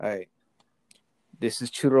All right. This is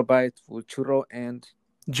Churro Bites with Churro and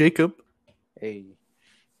Jacob. a.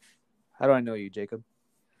 How do I know you, Jacob?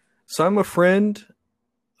 So I'm a friend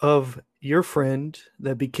of your friend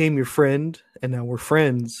that became your friend, and now we're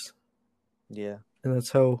friends. Yeah. And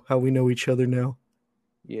that's how we know each other now.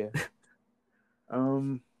 Yeah.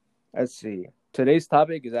 Um. Let's see. Today's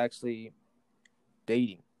topic is actually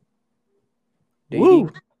dating.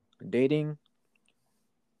 Woo! Dating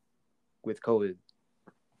with COVID.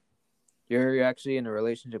 You're actually in a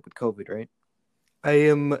relationship with COVID, right? I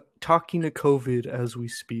am talking to COVID as we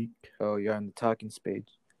speak. Oh, you're on the talking stage.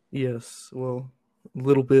 Yes, well, a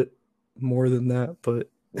little bit more than that, but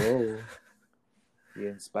Whoa.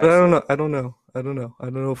 You're getting but I don't spicy. know. I don't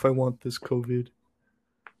know if I want this COVID.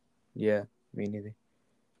 Yeah. Me neither.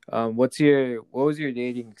 What was your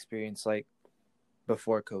dating experience like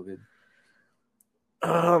before COVID?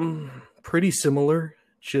 Pretty similar.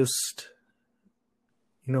 Just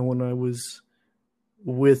when I was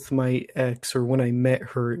with my ex or when I met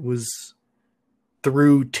her, it was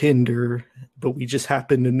through Tinder, but we just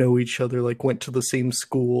happened to know each other, like went to the same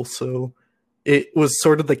school. So it was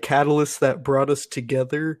sort of the catalyst that brought us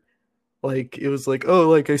together. Like it was like, oh,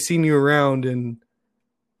 like I've seen you around and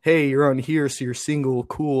hey, you're on here, so you're single,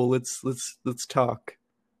 cool, let's talk.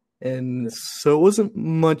 And so it wasn't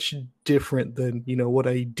much different than, what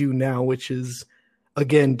I do now, which is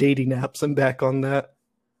again dating apps. I'm back on that.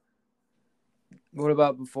 What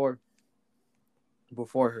about before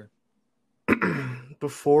her?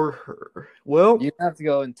 Before her. You Well, don't have to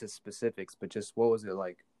go into specifics, but just what was it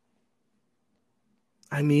like?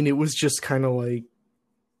 I mean, it was just kind of like,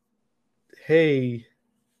 hey,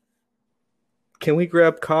 can we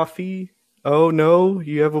grab coffee? Oh no,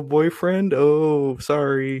 you have a boyfriend? Oh,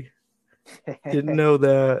 sorry. Didn't know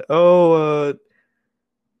that. Oh,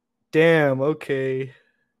 damn, okay.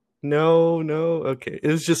 No, no, okay. It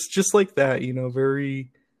was just like that,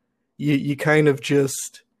 very you kind of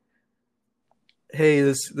just, hey,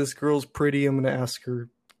 this girl's pretty. I'm gonna ask her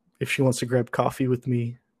if she wants to grab coffee with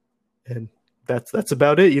me. And that's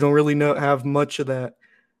about it. You don't really have much of that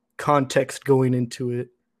context going into it.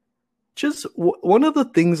 Just one of the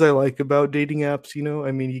things I like about dating apps,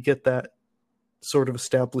 I mean, you get that sort of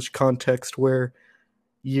established context where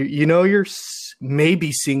you're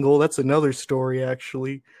maybe single. That's another story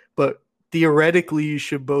actually, but theoretically you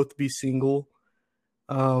should both be single.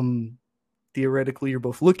 Um, Theoretically you're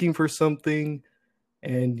both looking for something,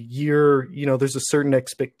 and there's a certain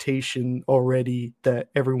expectation already that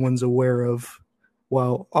everyone's aware of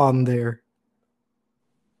while on there.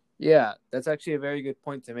 Yeah, that's actually a very good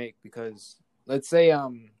point to make because let's say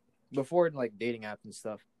before like dating apps and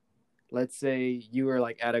stuff, let's say you were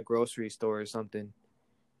like at a grocery store or something,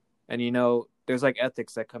 and there's like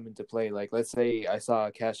ethics that come into play. Like let's say I saw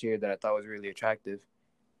a cashier that I thought was really attractive.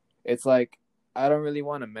 It's like I don't really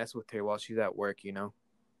want to mess with her while she's at work. Yeah,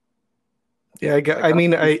 Like I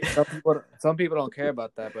mean, some people don't care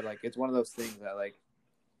about that, but like it's one of those things that like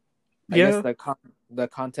I guess yeah, the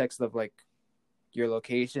context of like your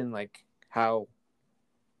location, like how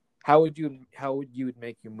would you would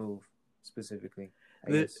make you move specifically,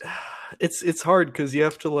 I the, guess. it's hard because you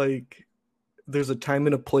have to like, there's a time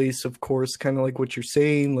and a place, of course, kind of like what you're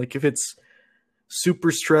saying. Like if it's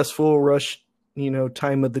super stressful, rush,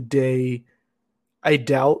 time of the day, I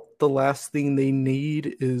doubt the last thing they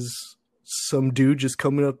need is some dude just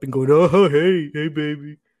coming up and going, "Oh, hey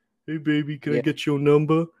baby, can I Yeah. get your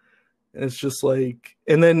number?" And it's just like,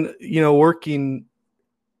 and then working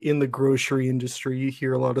in the grocery industry, you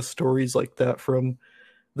hear a lot of stories like that from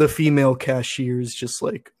the female cashiers, just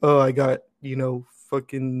like, "Oh, I got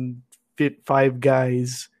fucking fit 5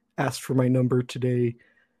 guys asked for my number today."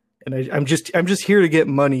 And I'm just here to get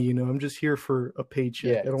money, I'm just here for a paycheck.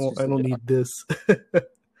 Yeah, I it's don't I just a don't job. need this.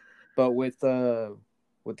 But with the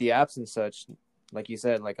apps and such, like you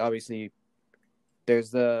said, like obviously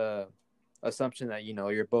there's the assumption that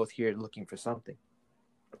you're both here looking for something,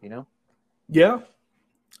 you know? Yeah.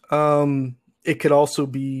 It could also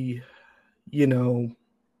be, you know,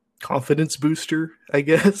 confidence booster, I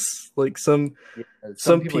guess. Like Yeah, some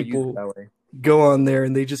some people use it people that way. go on there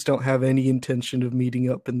and they just don't have any intention of meeting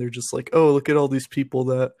up, and they're just like, "Oh, look at all these people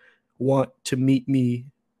that want to meet me.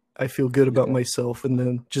 I feel good about Yeah. myself," and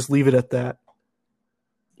then just leave it at that.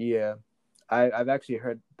 Yeah. I've actually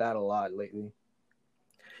heard that a lot lately. Like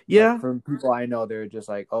Yeah, from people I know, they're just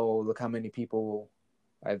like, "Oh, look how many people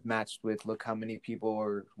I've matched with. Look how many people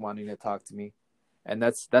are wanting to talk to me." And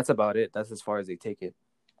that's about it. That's as far as they take it.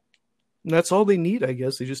 that's all they need, I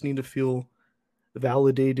guess. They just need to feel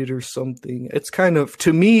validated or something. It's kind of,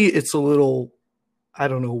 to me, it's a little, I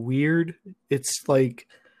don't know, weird. It's like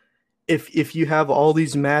if you have all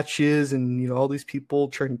these matches and all these people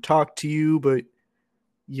trying to talk to you, but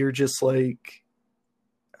you're just like,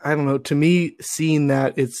 I don't know, to me seeing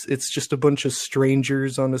that it's just a bunch of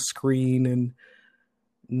strangers on a screen, and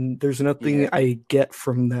there's nothing Yeah, I get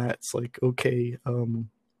from that. It's like, okay,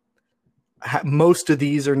 most of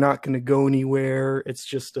these are not going to go anywhere. It's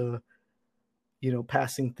just a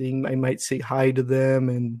passing thing. I might say hi to them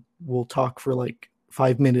and we'll talk for like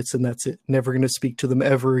 5 minutes and that's it. Never going to speak to them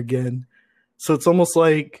ever again. So it's almost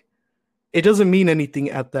like it doesn't mean anything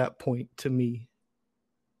at that point to me.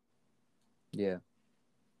 yeah.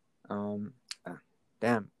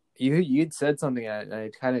 Damn, you'd said something that I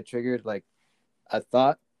kind of triggered like a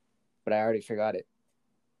thought, but I already forgot it.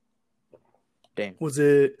 Damn, Was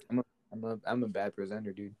it I'm a bad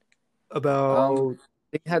presenter, dude. about?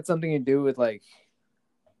 It had something to do with like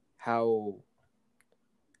how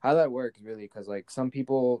that works really, because like some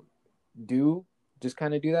people do just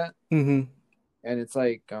kind of do that, Mm-hmm. and it's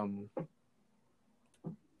like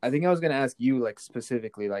I think I was gonna ask you like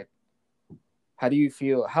specifically like how do you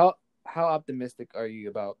feel, how optimistic are you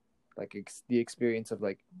about like the experience of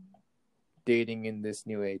like dating in this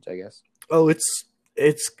new age, I guess. Oh, it's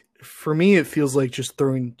for me. It feels like just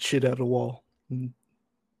throwing shit at a wall and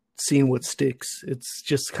seeing what sticks. It's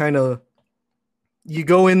just kind of, you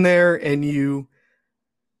go in there and you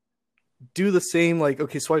do the same, like,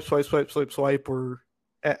 okay, swipe, swipe, swipe, swipe, swipe. Or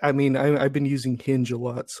I mean, I've been using Hinge a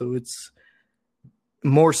lot, so it's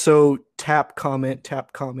more so tap, comment,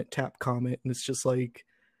 tap, comment, tap, comment, and it's just like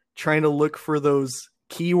trying to look for those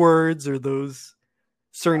keywords or those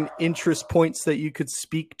certain interest points that you could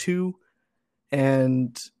speak to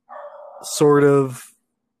and sort of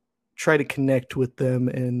try to connect with them.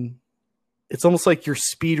 And it's almost like you're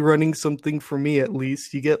speed running something. For me, at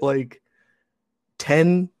least, you get like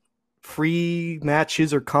 10 free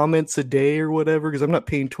matches or comments a day or whatever, because I'm not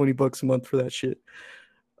paying $20 a month for that shit.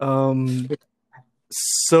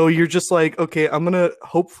 So you're just like, okay, I'm gonna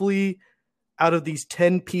hopefully, out of these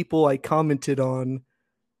 10 people I commented on,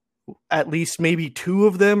 at least maybe 2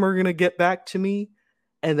 of them are gonna get back to me,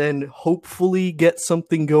 and then hopefully get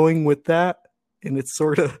something going with that. And it's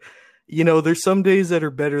sort of, there's some days that are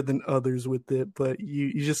better than others with it, but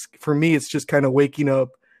you just, for me, it's just kind of waking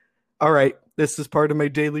up. All right, this is part of my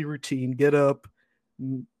daily routine. Get up,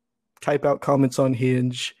 type out comments on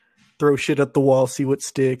Hinge, throw shit at the wall, see what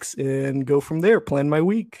sticks, and go from there. Plan my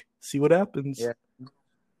week, see what happens. Yeah.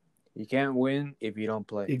 You can't win if you don't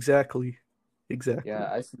play. Exactly. Yeah,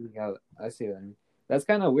 I see that. That's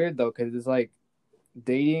kind of weird though, because it's like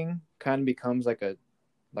dating kind of becomes like a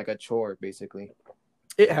chore basically.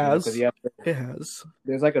 It has. It has.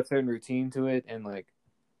 There's like a certain routine to it, and like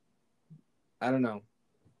I don't know.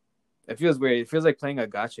 It feels weird. It feels like playing a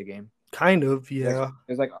gacha game. Kind of, yeah.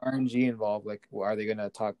 There's like RNG involved. Like, are they gonna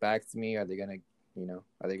talk back to me? Are they gonna,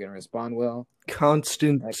 are they gonna respond well?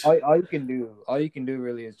 Constant. Like, all you can do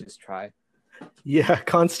really is just try. Yeah,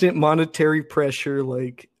 constant monetary pressure.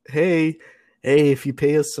 Like, hey, if you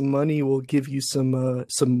pay us some money, we'll give you some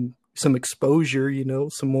exposure.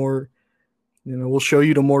 Some more. We'll show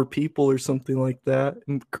you to more people or something like that.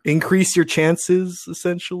 Increase your chances,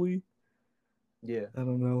 essentially. Yeah. I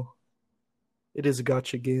don't know. It is a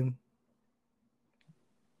gacha game.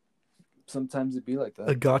 Sometimes it be like that.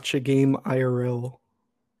 A gacha game IRL,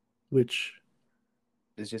 which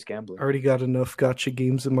is just gambling. I already got enough gacha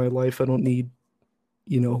games in my life. I don't need,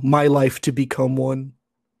 my life to become one.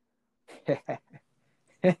 All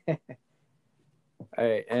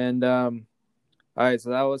right, and all right.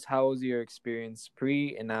 So how was your experience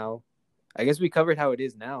pre and now? I guess we covered how it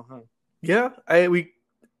is now, huh? Yeah,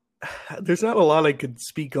 there's not a lot I could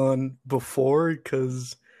speak on before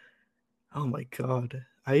because, oh my god,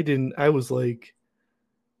 I was like,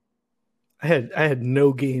 I had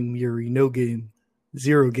no game, Yuri, no game,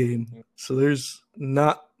 0 game. So there's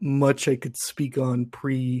not much I could speak on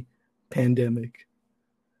pre-pandemic.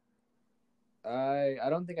 I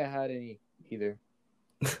don't think I had any either.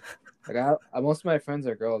 Like most of my friends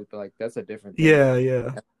are girls, but like that's a different thing.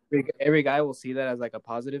 Yeah. Every guy will see that as like a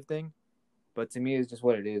positive thing. But to me, it's just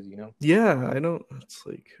what it is, Yeah, I know. It's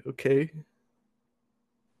like, okay.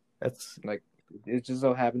 That's like, it just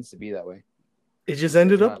so happens to be that way. It just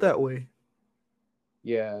ended up that way.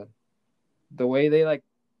 Yeah. The way they like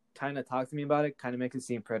kind of talk to me about it kind of makes it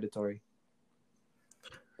seem predatory.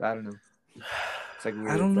 I don't know. It's like weird.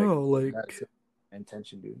 I don't know, like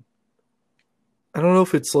intention, dude. I don't know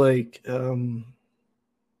if it's like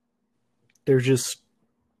they're just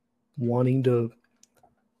wanting to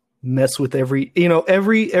mess with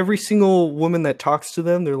every single woman that talks to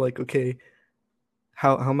them. They're like, okay,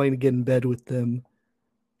 how am I gonna get in bed with them?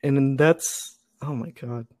 And then that's Oh my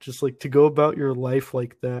god, just like to go about your life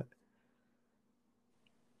like that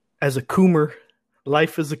as a coomer.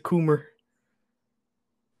 Life as a coomer.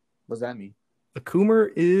 What's that mean? A coomer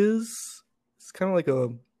is it's kind of like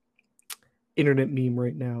a internet meme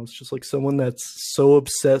right now. It's just like someone that's so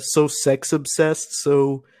obsessed, so sex obsessed,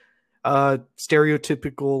 so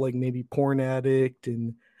stereotypical, like maybe porn addict,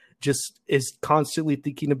 and just is constantly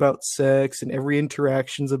thinking about sex, and every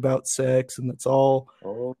interaction's about sex, and that's all.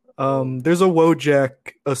 Oh, oh, There's a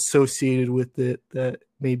Wojak associated with it that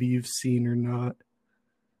maybe you've seen or not,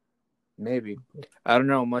 maybe. I don't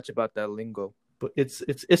know much about that lingo. but it's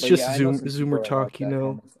But just yeah, I know some Zoomer people are about talk, you that kind know.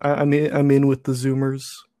 of stuff. I'm in with the Zoomers.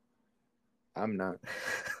 I'm not.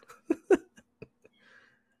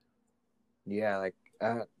 Yeah, like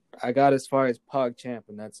I got as far as Pog Champ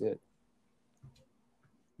and that's it.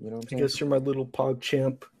 You know what I'm I saying? guess you're my little pog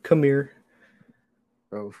champ. Come here.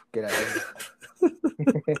 Bro, get out of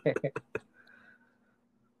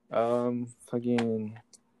here. Fucking.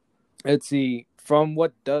 Let's see. From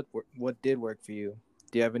what did work for you?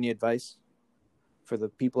 Do you have any advice for the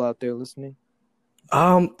people out there listening?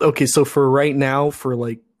 Okay, so for right now, for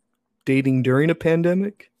like dating during a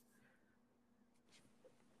pandemic,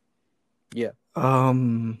 Yeah.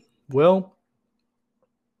 well,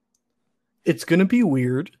 it's gonna be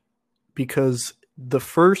weird because the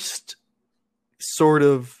first sort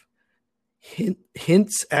of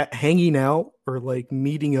hints at hanging out or like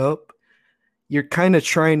meeting up, you're kind of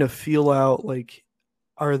trying to feel out like,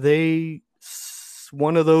 are they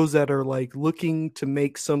one of those that are like looking to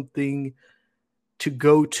make something to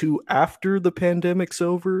go to after the pandemic's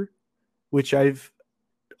over, which I've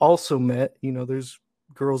also met. You know, there's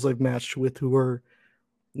girls I've matched with who are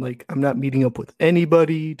like, I'm not meeting up with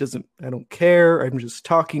anybody, doesn't I don't care. I'm just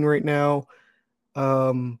talking right now.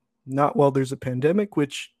 Not while there's a pandemic,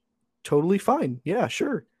 which totally fine. Yeah,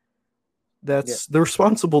 sure. Yeah. That's the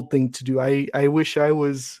responsible thing to do. I wish I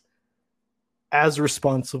was as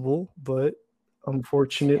responsible, but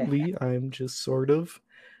unfortunately, I'm just sort of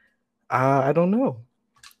I don't know,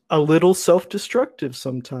 a little self-destructive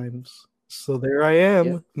sometimes. So there I Yeah.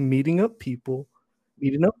 am meeting up with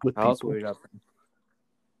How else people. would you have fun?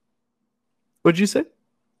 What'd you say?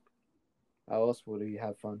 How else would you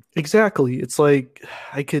have fun? Exactly. It's like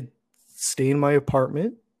I could stay in my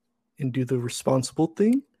apartment and do the responsible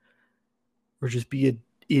thing, or just be an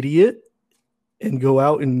idiot and go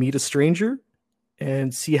out and meet a stranger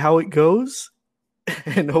and see how it goes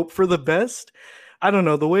and hope for the best. I don't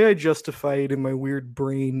know. The way I justify it in my weird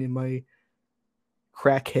brain, in my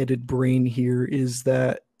crack-headed brain here, is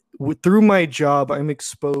that through my job, I'm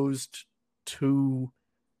exposed to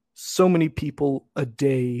so many people a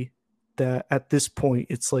day that at this point,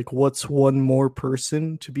 it's like, what's one more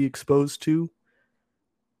person to be exposed to?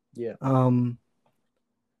 Yeah.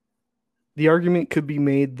 The argument could be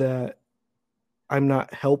made that I'm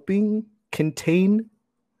not helping contain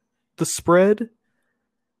the spread,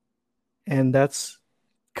 and that's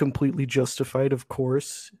completely justified, of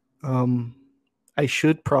course. I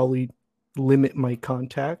should probably limit my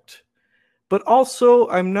contact, but also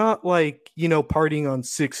I'm not like, partying on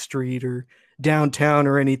 6th Street or downtown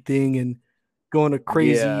or anything and going to Yeah,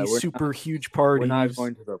 crazy, super huge we're not parties.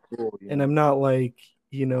 going to the pool, you And know. I'm not like,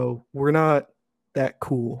 we're not that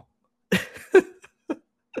cool.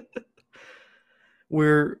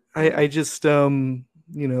 Where I just, the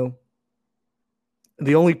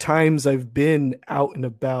only times I've been out and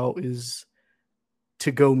about is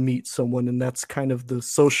to go meet someone, and that's kind of the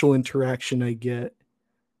social interaction I get.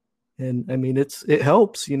 And I mean, it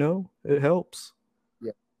helps, it helps.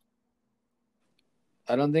 Yeah.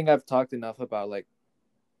 I don't think I've talked enough about like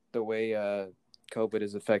the way COVID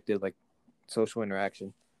has affected like social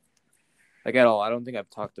interaction. Like at all. I don't think I've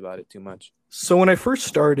talked about it too much. So when I first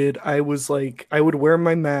started, I was like, I would wear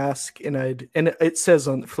my mask, and it says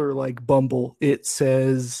on for like Bumble, it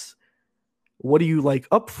says, what are you like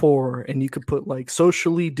up for? And you could put like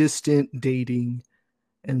socially distant dating.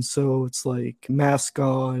 And so it's like mask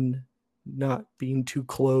on, not being too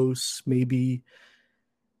close, maybe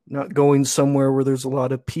not going somewhere where there's a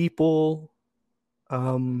lot of people.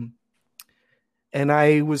 Um, and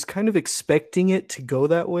I was kind of expecting it to go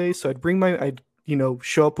that way. So I'd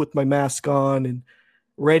show up with my mask on and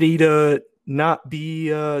ready to not be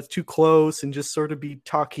too close and just sort of be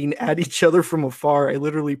talking at each other from afar. I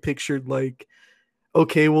literally pictured like,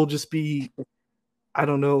 okay, we'll just be, I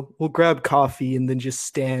don't know, we'll grab coffee and then just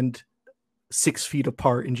stand 6 feet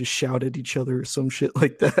apart and just shout at each other or some shit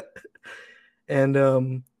like that.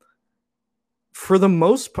 And for the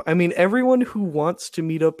most part, I mean, everyone who wants to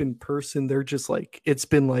meet up in person, they're just like, it's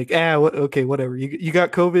been like, okay, whatever. You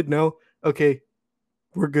got COVID? No? Okay,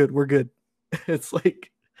 we're good. It's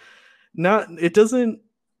like not it doesn't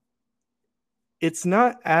it's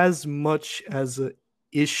not as much as a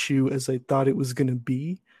issue as I thought it was going to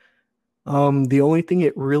be. The only thing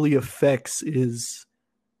it really affects is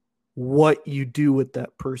what you do with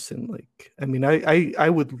that person. Like, I mean, I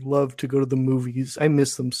would love to go to the movies. I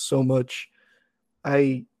miss them so much.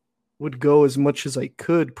 I would go as much as I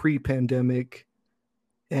could pre-pandemic,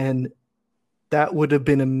 and that would have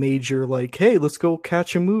been a major like, hey, let's go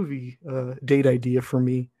catch a movie date idea for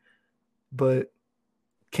me. But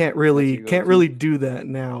can't That's really your can't go-to. really do that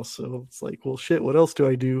now. So it's like, well, shit. What else do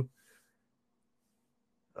I do?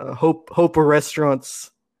 Hope a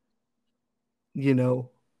restaurant's, you know,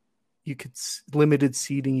 you could limited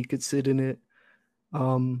seating, you could sit in it.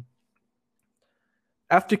 Um,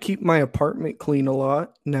 I have to keep my apartment clean a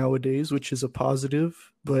lot nowadays, which is a positive.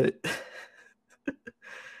 But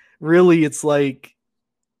really, it's like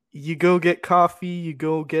you go get coffee, you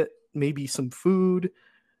go get maybe some food,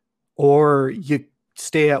 or you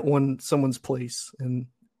stay at someone's place, and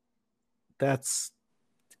that's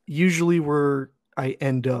usually where I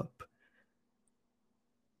end up.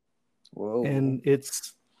 Whoa. And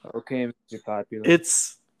it's Okay, Mr. Popular.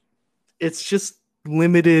 it's it's just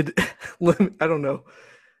limited. I don't know.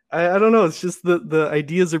 I don't know. It's just the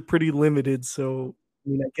ideas are pretty limited. So I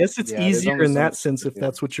mean, I guess it's Yeah, there's easier only in so that much sense to if do.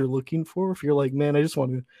 that's what you're looking for. If you're like, man, I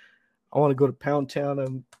want to go to Pound Town.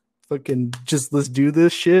 I'm fucking just let's do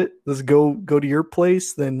this shit. Let's go to your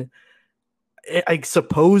place. Then I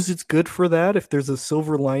suppose it's good for that if there's a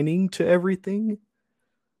silver lining to everything.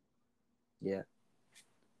 Yeah.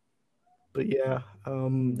 But yeah,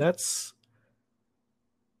 Hmm. that's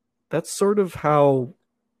sort of how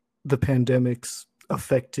the pandemics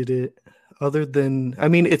affected it. Other than, I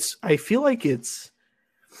mean, I feel like it's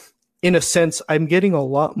in a sense, I'm getting a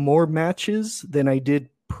lot more matches than I did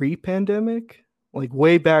pre-pandemic. Like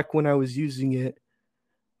way back when I was using it,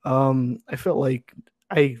 I felt like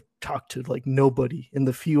I talked to like nobody, and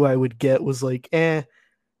the few I would get was like,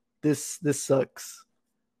 this sucks.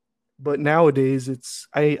 But nowadays,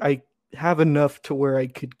 I have enough to where I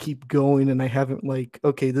could keep going, and I haven't like,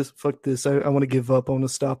 okay, this fuck this, I want to give up, I want to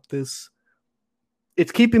stop this.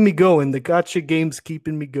 It's keeping me going. The gotcha game's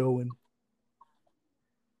keeping me going.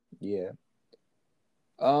 Yeah.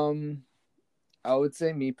 Um, I would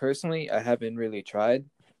say me personally, I haven't really tried,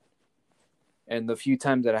 and the few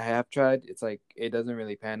times that I have tried, it's like it doesn't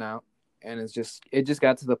really pan out, and it just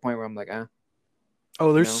got to the point where I'm like,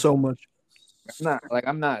 Oh, you there's know, so much.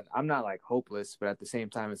 I'm not like hopeless, but at the same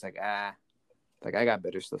time, it's like like I got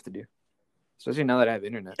better stuff to do, especially now that I have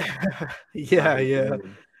internet. I'm not Yeah, gonna yeah.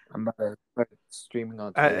 I'm not gonna start streaming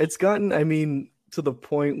on It's Twitch. gotten, I mean, to the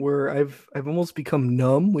point where I've almost become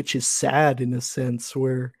numb, which is sad in a sense.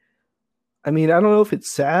 Where I mean, I don't know if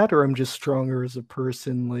it's sad or I'm just stronger as a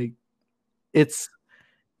person. Like it's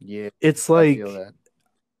Yeah, it's I feel like that.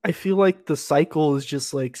 I feel like the cycle is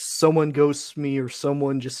just like someone ghosts me or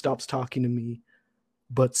someone just stops talking to me,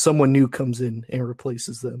 but someone new comes in and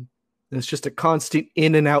replaces them. And it's just a constant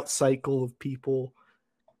in and out cycle of people.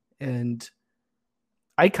 And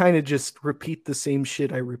I kind of just repeat the same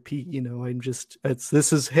shit I repeat, you know. I'm just it's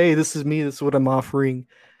this is hey, this is me, this is what I'm offering.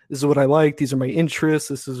 This is what I like, these are my interests,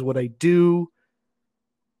 this is what I do.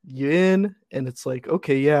 You in? And it's like,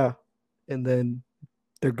 okay, yeah. And then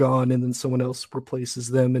they're gone and then someone else replaces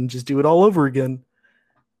them and just do it all over again.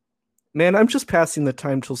 Man, I'm just passing the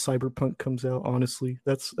time till Cyberpunk comes out, honestly.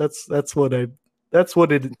 That's what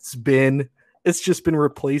it's been. It's just been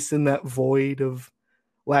replacing that void of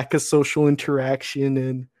lack of social interaction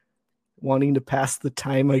and wanting to pass the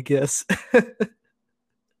time, I guess.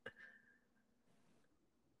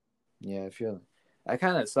 Yeah, I feel it. That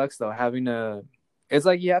kind of sucks though. Having a, it's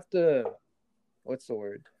like you have to. What's the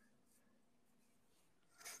word?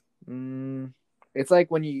 Mm, it's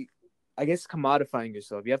like when you, I guess, commodifying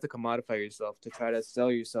yourself. You have to commodify yourself to try to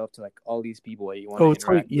sell yourself to like all these people that you want Oh, to it's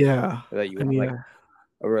like, interact with, yeah. or that you I want mean, like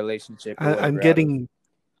a relationship or I'm whatever out of. getting.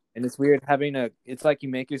 And it's weird having a. It's like you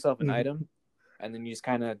make yourself an Mhm. item, and then you just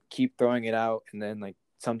kind of keep throwing it out, and then like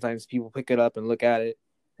sometimes people pick it up and look at it,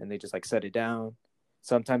 and they just like set it down.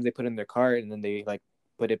 Sometimes they put it in their cart and then they like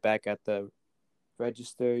put it back at the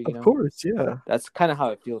register. You Of know, course, yeah. that's kind of how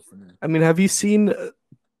it feels for me. I mean, have you seen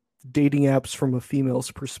dating apps from a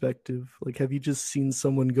female's perspective? Like, have you just seen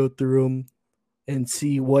someone go through them and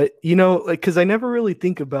see what, like, because I never really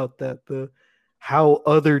think about that, the how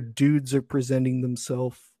other dudes are presenting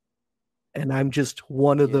themselves. And I'm just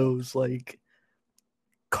one of Yeah, those, like,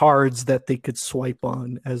 cards that they could swipe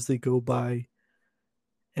on as they go by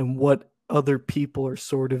and what other people are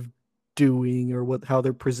sort of doing or how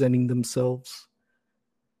they're presenting themselves.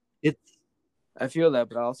 It's I feel that,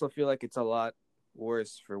 but I also feel like it's a lot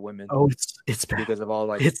worse for women Oh, it's bad. because of all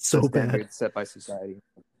like It's the so bad. standards set by society.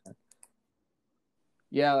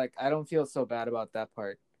 Yeah, like I don't feel so bad about that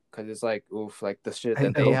part because it's like, oof, like the shit I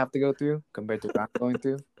that they know. have to go through compared to what I'm going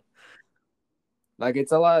through. Like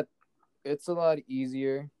it's a lot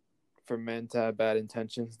easier for men to have bad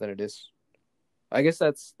intentions than it is. I guess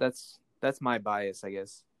that's my bias. I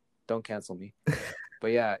guess don't cancel me,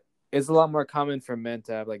 but yeah, it's a lot more common for men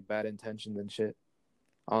to have like bad intentions and shit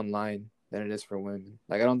online than it is for women.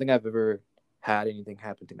 Like I don't think I've ever had anything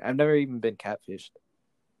happen to me. I've never even been catfished.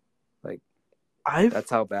 Like I've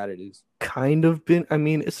that's how bad it is. kind of been. I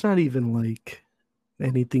mean, it's not even like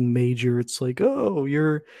anything major. It's like, oh,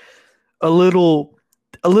 you're a little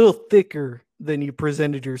a little thicker than you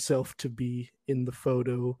presented yourself to be in the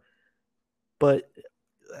photo. But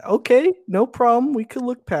okay, no problem. We could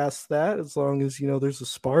look past that as long as, there's a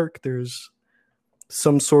spark, there's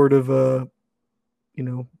some sort of a, you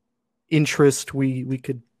know, interest we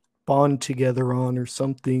could bond together on or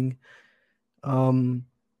something. Um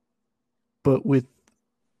but with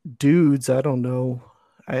dudes, I don't know.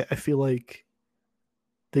 I feel like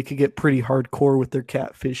they could get pretty hardcore with their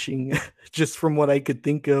catfishing just from what I could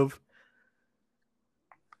think of.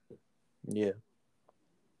 Yeah.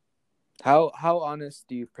 How honest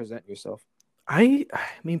do you present yourself? I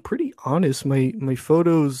mean, pretty honest. My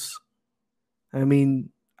photos. I mean,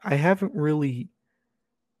 I haven't really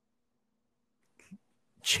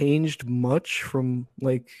changed much from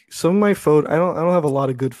like some of my photo. I don't have a lot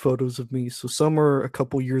of good photos of me. So some are a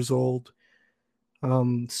couple years old.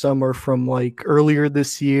 Some are from like earlier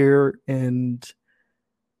this year, and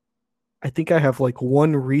I think I have like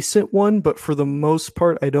one recent one. But for the most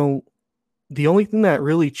part, I don't. The only thing that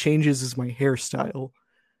really changes is my hairstyle.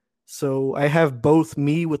 So I have both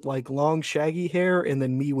me with like long shaggy hair and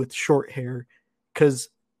then me with short hair, because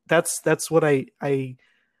that's what I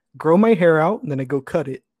grow my hair out and then I go cut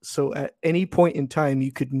it. So at any point in time,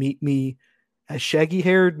 you could meet me as shaggy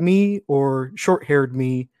haired me or short haired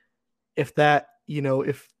me. If that,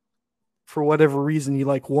 if for whatever reason you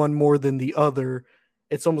like one more than the other,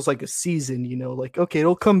 it's almost like a season, like, okay,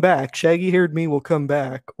 it'll come back. Shaggy haired me will come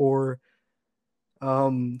back, or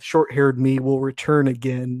short haired me will return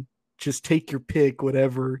again. Just take your pick,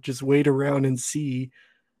 whatever. Just wait around and see.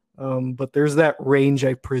 But there's that range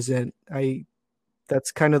I present.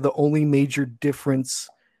 That's kind of the only major difference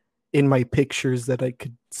in my pictures that I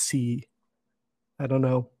could see. I don't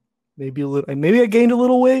know. Maybe a little. Maybe I gained a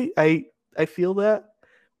little weight. I feel that,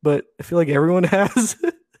 but I feel like everyone has.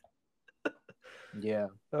 Yeah.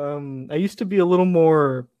 I used to be a little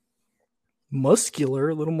more muscular,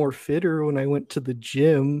 a little more fitter when I went to the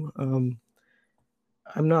gym.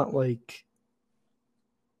 I'm not like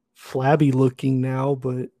flabby looking now,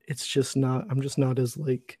 but it's just not. I'm just not as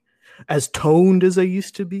like as toned as I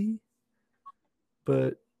used to be.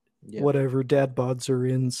 But Yeah. whatever, dad bods are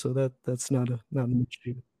in, so that's not an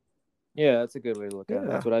issue. Yeah, that's a good way to look at it. Yeah,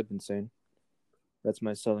 That's what I've been saying. That's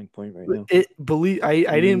my selling point right but now.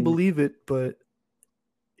 I didn't Mm, believe it, but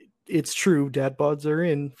it's true. Dad bods are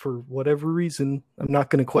in for whatever reason. I'm not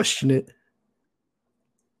going to question it.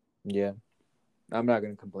 yeah. I'm not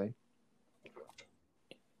gonna complain.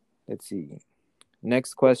 Let's see.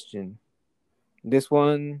 Next question. This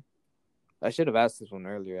one I should have asked this one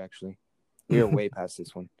earlier actually. We are way past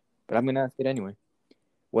this one. But I'm gonna ask it anyway.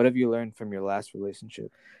 What have you learned from your last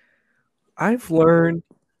relationship? I've learned.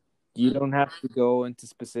 You don't have to go into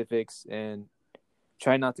specifics and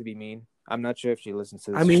try not to be mean. I'm not sure if she listens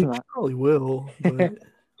to I this or mean, she not. probably will, but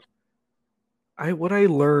what I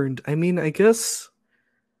learned. I mean, I guess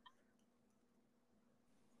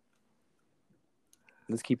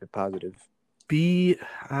Let's keep it positive. be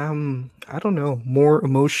I don't know, more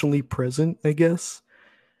emotionally present. I guess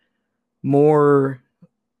more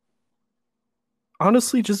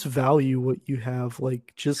honestly, just value what you have.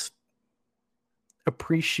 Like, just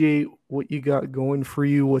appreciate what you got going for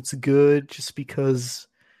you, what's good, just because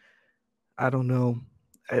I don't know.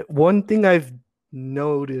 One thing I've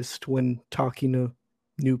noticed when talking to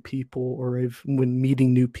new people, or when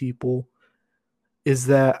meeting new people, is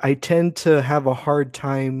that I tend to have a hard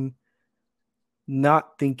time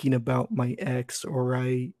not thinking about my ex, or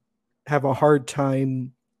I have a hard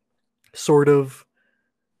time sort of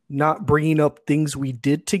not bringing up things we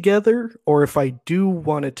did together, or if I do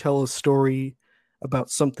want to tell a story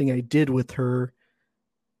about something I did with her,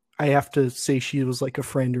 I have to say she was like a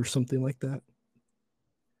friend or something like that.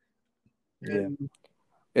 Yeah. And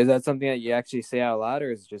Is that something that you actually say out loud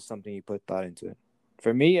or is it just something you put thought into it?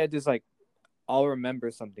 For me, I just like I'll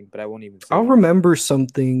remember something, but I won't even say I'll anything. remember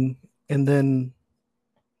something, and then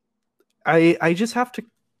I just have to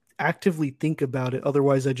actively think about it.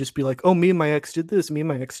 Otherwise, I'd just be like, oh, me and my ex did this, me and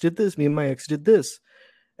my ex did this, me and my ex did this.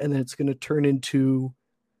 And then it's going to turn into,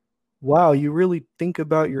 wow, you really think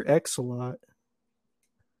about your ex a lot.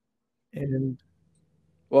 And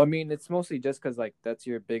Well, I mean, it's mostly just because like that's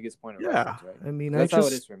your biggest point of yeah, reference, right? I mean, I That's how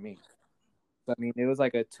it just, is for me. I mean, it was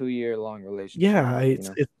like a 2 year long relationship, yeah, you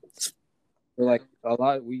know. it's We're like a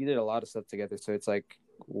lot. We did a lot of stuff together, so it's like,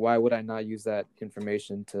 why would I not use that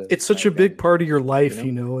information to it's my such a big advantage? part of your You life, know?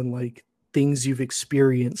 you know, and like things you've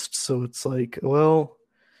experienced. So it's like, well,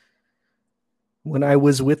 when I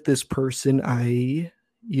was with this person,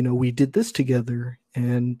 we did this together.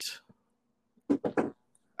 And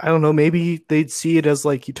I don't know, maybe they'd see it as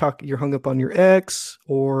like you're hung up on your ex,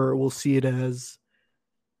 or we'll see it as,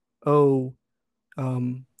 oh,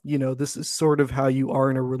 this is sort of how you are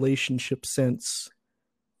in a relationship sense.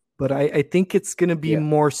 But I think it's going to be Yeah,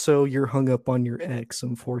 more so you're hung up on your ex,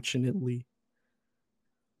 unfortunately.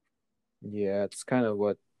 yeah. It's kind of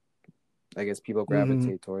what I guess people Hmm.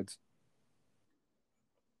 gravitate towards.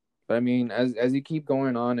 But I mean, as you keep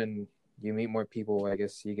going on and you meet more people, I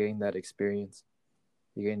guess you gain that experience.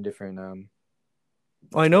 You gain different I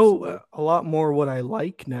what's the know word? a lot more what I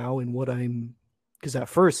like now and because at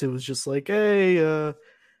first it was just like, hey,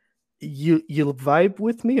 you vibe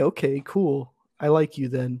with me? Okay, cool. I like you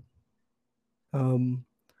then. Um,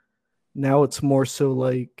 Now it's more so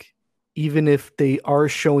like, even if they are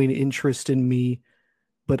showing interest in me,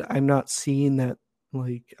 but I'm not seeing that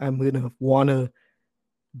like I'm gonna want to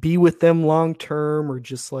be with them long term, or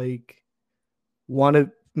just like want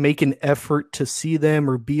to make an effort to see them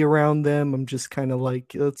or be around them. I'm just kind of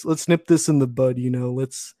like, let's nip this in the bud,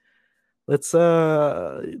 let's this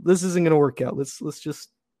isn't gonna work out. Let's just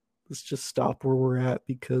stop where we're at,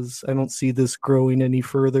 because I don't see this growing any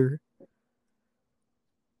further.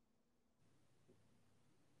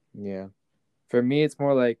 Yeah. For me, it's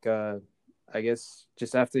more like I guess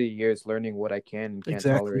just after the years learning what I can and can't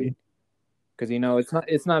tolerate. Exactly. Because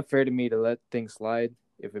it's not fair to me to let things slide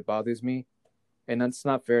if it bothers me, and that's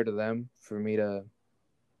not fair to them for me to,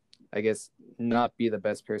 I guess, not be the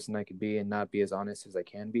best person I could be and not be as honest as I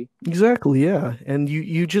can be. Exactly, yeah. And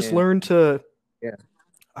you just And learn to, yeah,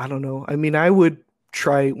 I don't know. I mean, I would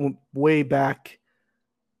try way back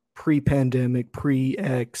pre-pandemic,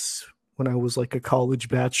 pre-X, when I was like a college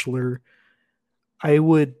bachelor. I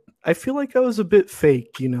would I feel like I was a bit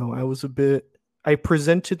fake, I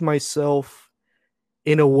presented myself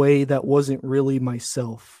in a way that wasn't really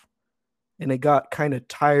myself. And it got kind of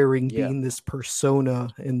tiring yeah, being this persona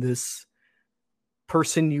and this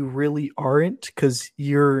person you really aren't, because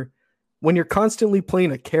when you're constantly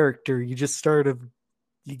playing a character, you just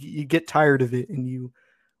you get tired of it, and you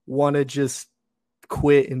want to just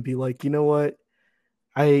quit and be like, you know what,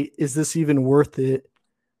 I is this even worth it?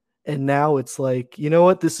 And now it's like, you know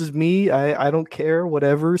what, this is me. I don't care,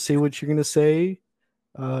 whatever, say what you're gonna say.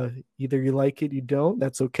 uh Either you like it, you don't,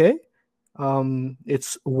 that's okay.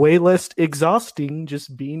 It's way less exhausting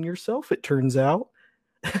just being yourself, it turns out.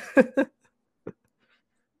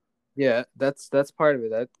 yeah. That's part of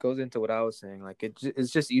it. That goes into what I was saying. Like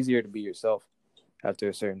it's just easier to be yourself after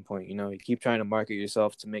a certain point. You know, you keep trying to market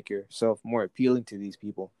yourself to make yourself more appealing to these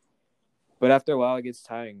people, but after a while, it gets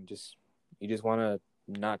tiring. You just want to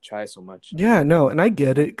not try so much. Yeah, no, and I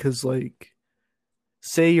get it, because like,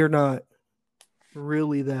 say you're not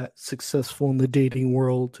really that successful in the dating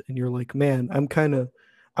world, and you're like, man, I'm kind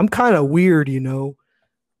of weird,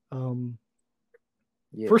 um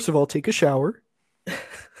Yeah, first of all, take a shower.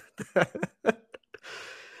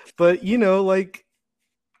 But like,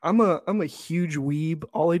 I'm a huge weeb.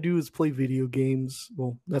 All I do is play video games.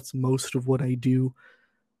 Well, that's most of what I do.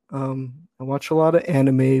 I watch a lot of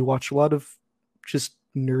anime, watch a lot of just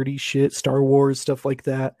nerdy shit, Star Wars, stuff like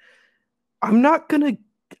that. I'm not gonna,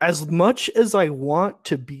 as much as I want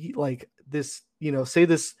to be like this, say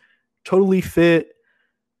this totally fit,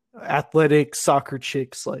 athletic soccer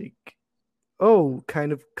chicks, like, oh,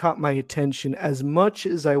 kind of caught my attention. As much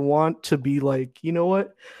as I want to be like, you know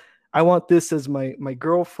what? I want this as my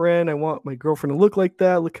girlfriend. I want my girlfriend to look like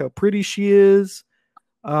that. Look how pretty she is.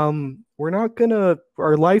 We're not gonna,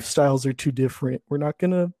 our lifestyles are too different. We're not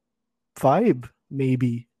gonna vibe,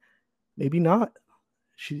 maybe not.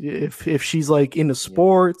 If she's like into yeah,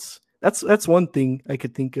 sports, that's one thing I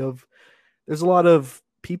could think of. There's a lot of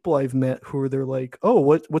people I've met who are, they're like, oh,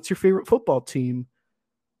 what's your favorite football team?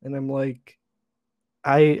 And I'm like,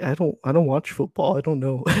 I don't watch football. I don't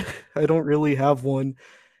know. I don't really have one.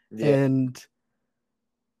 yeah, And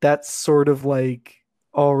that's sort of like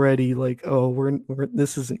already like, oh, we're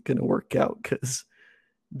this isn't gonna work out, because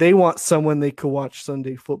they want someone they could watch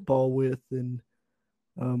Sunday football with. And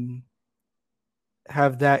um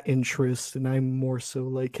have that interest, and I'm more so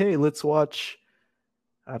like, hey, let's watch,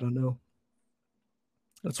 I don't know,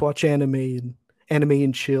 let's watch anime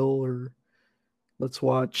and chill, or let's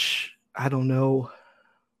watch, I don't know,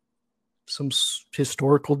 some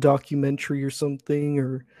historical documentary or something,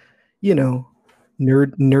 or you know,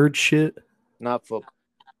 nerd shit. Not football.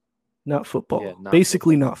 Not Yeah, football. not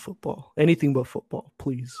Basically, football. not football. Anything but football,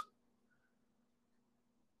 please.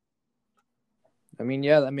 I mean,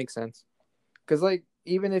 yeah, that makes sense. Because like,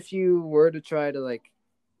 even if you were to try to like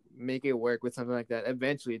make it work with something like that,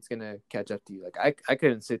 eventually it's gonna catch up to you. Like, I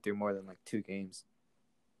couldn't sit through more than like 2 games.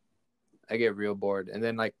 I get real bored, and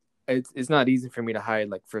then like it's not easy for me to hide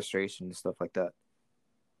like frustration and stuff like that.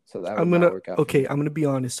 So that would I'm not gonna work out for okay. me. I'm gonna be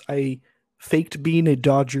honest. I faked being a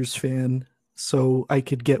Dodgers fan so I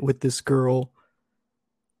could get with this girl,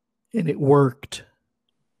 and it worked.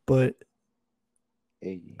 But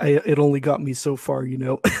Hey. it only got me so far, you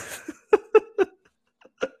know.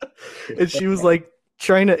 And she was like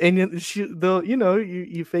trying to, and she, though, you know,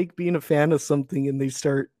 you fake being a fan of something, and they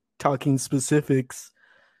start talking specifics,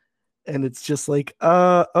 and it's just like,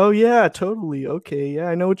 oh yeah, totally, okay, yeah,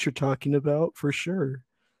 I know what you're talking about for sure.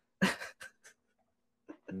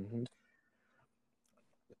 Mm-hmm.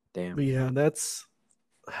 Damn. But yeah, that's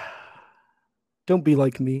don't be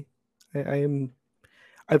like me. I am.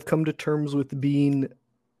 I've come to terms with being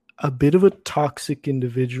a bit of a toxic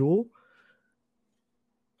individual.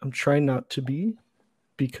 I'm trying not to be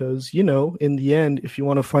because, you know, in the end, if you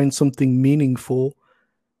want to find something meaningful,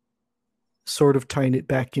 sort of tying it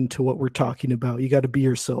back into what we're talking about, you got to be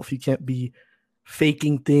yourself. You can't be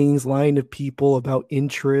faking things, lying to people about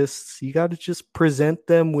interests. You got to just present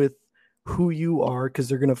them with who you are because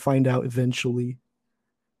they're going to find out eventually.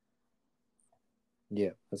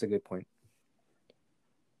 Yeah, that's a good point.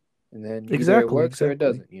 And then either it Exactly, works or it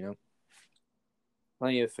exactly. doesn't.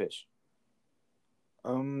 Plenty of fish.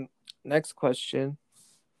 Um, Next question.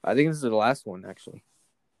 I think this is the last one actually.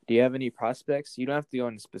 Do you have any prospects? You don't have to go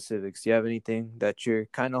into specifics. Do you have anything that you're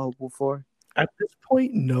kind of hopeful for? At this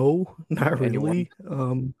point, no, not Anyone?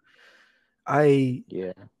 really. I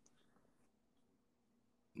Yeah.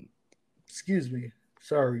 excuse me.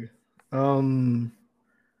 Sorry. Um,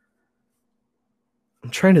 I'm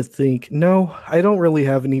trying to think. No, I don't really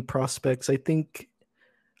have any prospects. I think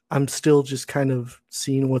I'm still just kind of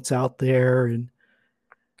seeing what's out there, and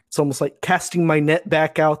it's almost like casting my net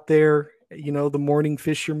back out there. You know, the morning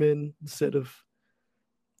fisherman, instead of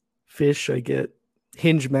fish, I get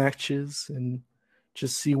hinge matches and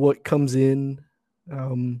just see what comes in.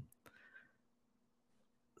 Um,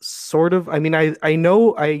 Sort of. I mean, I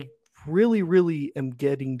know I really am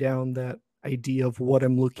getting down that idea of what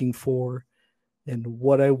I'm looking for and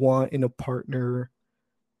what I want in a partner,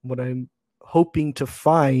 what I'm hoping to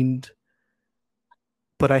find,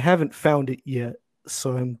 but I haven't found it yet.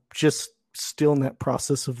 So I'm just still in that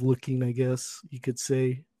process of looking, I guess you could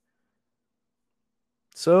say.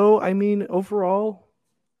 So, I mean, overall,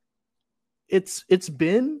 it's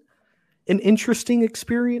been an interesting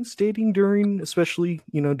experience dating during, especially,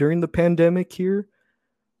 you know, during the pandemic here.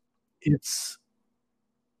 It's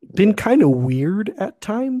been Yeah. kind of weird at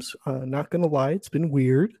times. Not gonna lie, it's been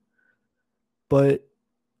weird, but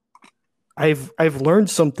I've learned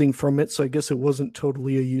something from it, so I guess it wasn't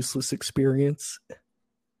totally a useless experience.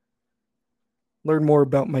 Learn more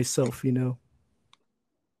about myself, you know.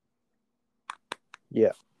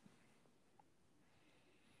 Yeah.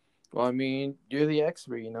 Well, I mean, you're the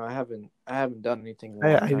expert. I haven't done anything in a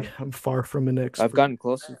long time. I'm far from an I've expert. gotten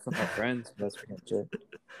closer to my friends, but that's pretty much it.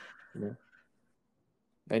 Yeah.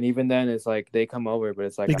 And even then, it's like they come over, but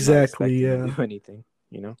it's like I'm not Exactly, expecting to yeah. do anything.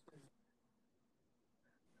 You know,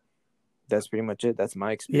 that's pretty much it. That's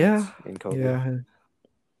my Yeah, experience in COVID. yeah.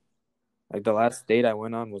 Like the last date I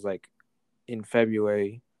went on was like in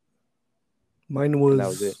February, Mine and that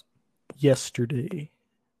was it. was yesterday.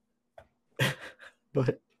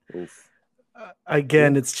 But Oof.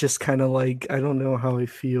 again, Yeah. it's just kind of like I don't know how I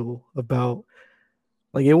feel about,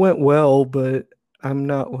 like, it went well, but I'm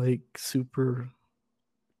not like super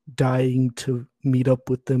dying to meet up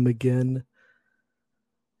with them again.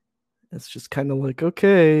 It's just kind of like,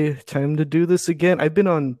 okay, time to do this again. I've been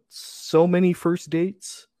on so many first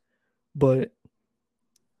dates, but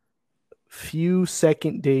few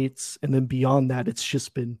second dates, and then beyond that, it's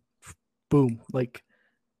just been boom. Like,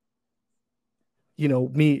 you know,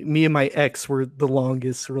 me and my ex were the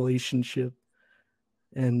longest relationship,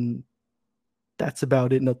 and that's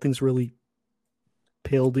about it. Nothing's really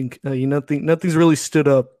paled in, nothing's really stood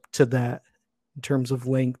up to that in terms of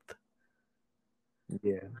length.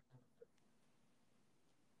 Yeah.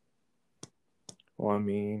 Well, I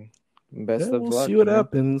mean, Best Yeah, of we'll see luck. what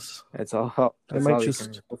happens. That's all. I That's might all we can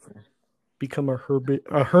just hope for. become a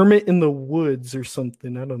hermit in the woods or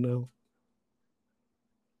something. I don't know.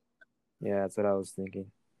 Yeah, that's what I was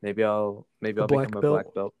thinking. Maybe A I'll become black a belt.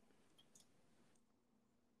 black belt.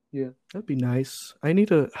 Yeah, That'd be nice. I need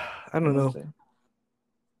to. I you know don't what I'm know. saying?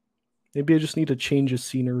 Maybe I just need to change of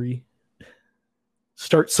scenery.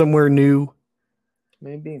 Start somewhere new.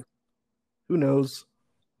 Maybe. Who knows?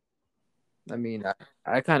 I mean,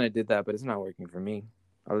 I kind of did that, but it's not working for me.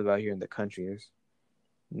 I live out here in the country.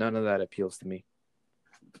 None of that appeals to me.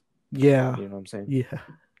 Yeah. You know what I'm saying? Yeah.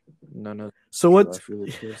 None of So true what's life really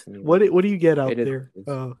appeals to me. what do you get It out is. there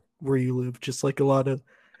where you live? Just like a lot of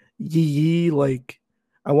yee yee, like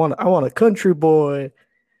I want a country boy,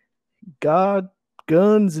 God,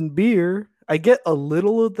 guns and beer. I get a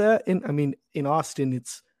little of that in Austin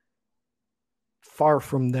it's far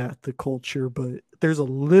from that the culture, but there's a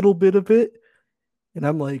little bit of it. And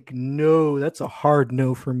I'm like, no, that's a hard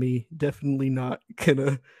no for me. Definitely not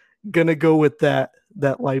gonna go with that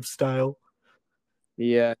lifestyle.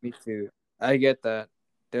 Yeah, me too. I get that.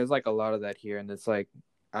 There's like a lot of that here, and it's like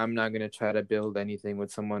I'm not gonna try to build anything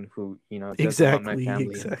with someone who doesn't want my Exactly,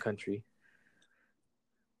 family in the exactly. country.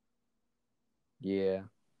 Yeah,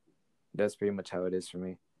 that's pretty much how it is for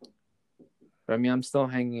me. But I mean, I'm still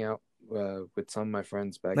hanging out with some of my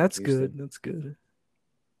friends back in That's good. Houston. That's good.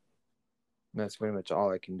 That's pretty much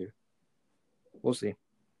all I can do. We'll see.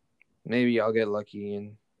 Maybe I'll get lucky,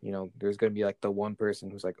 and there's gonna be like the one person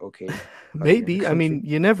who's like, okay, out here in the Maybe. I country. mean,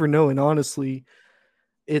 you never know. And honestly,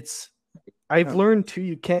 it's I've Oh, learned too,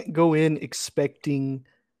 you can't go in expecting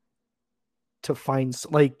to find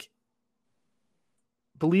like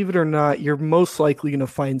believe it or not, you're most likely going to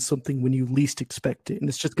find something when you least expect it. And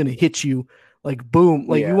it's just going to hit you like boom,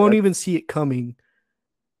 like you yeah, won't even see it coming.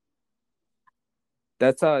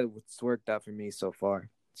 that's how it's worked out for me so far.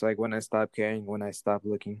 It's like when I stop caring, when I stop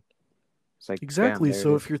looking, it's like bam, Exactly. there it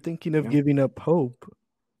So is. if you're thinking of giving up hope,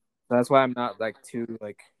 That's why I'm not like too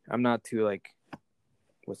like I'm not too like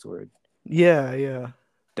what's the word? yeah, yeah.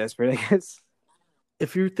 Desperate, I guess.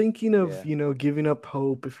 If you're thinking of, Yeah. giving up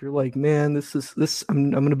hope, if you're like, man, this I'm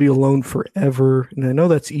going to be alone forever, and I know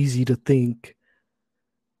that's easy to think.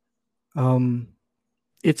 Um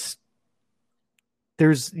it's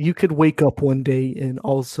there's you could wake up one day and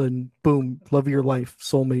all of a sudden, boom, love of your life,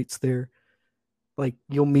 soulmates there. Like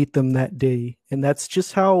you'll meet them that day. And that's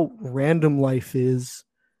just how random life is.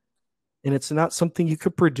 And it's not something you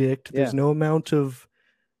could predict. Yeah. There's no amount of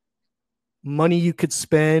money you could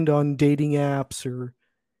spend on dating apps or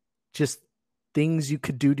just things you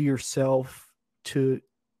could do to yourself to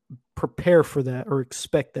prepare for that or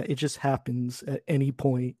expect that. It just happens at any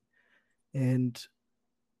point. And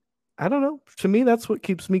I don't know. To me, that's what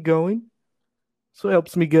keeps me going. So it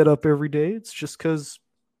helps me get up every day. It's just because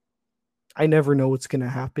I never know what's going to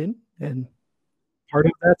happen. And part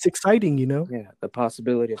of that's exciting, you know? Yeah. The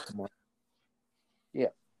possibility of tomorrow. Yeah.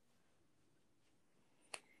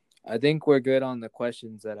 I think we're good on the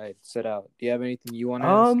questions that I set out. Do you have anything you want to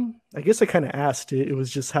ask? I guess I kind of asked it. It was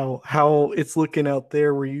just how it's looking out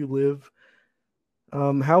there where you live.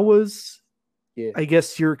 How was Yeah. I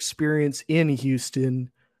guess your experience in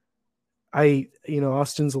Houston?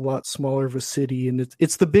 Austin's a lot smaller of a city, and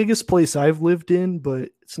it's the biggest place I've lived in, but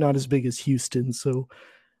it's not as big as Houston. So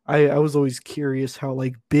I was always curious how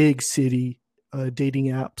like big city dating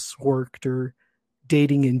apps worked or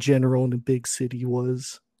dating in general in a big city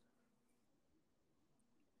was.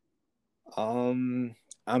 I'm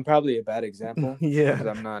probably a bad example because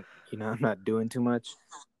Yeah, I'm not doing too much.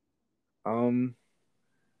 Um,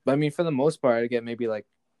 but I mean, for the most part, I get maybe like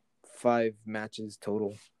 5 matches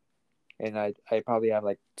total, and I probably have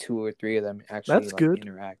like 2 or 3 of them actually that's like good.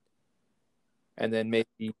 interact, and then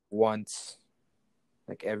maybe once,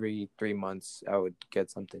 like every 3 months, I would get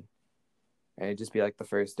something, and it'd just be like the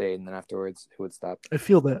first day, and then afterwards it would stop. I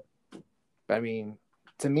feel that. But I mean,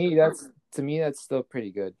 to me that's still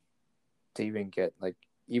pretty good to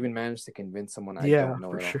even manage to convince someone I Yeah, don't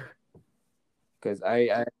know for at all. sure. Because I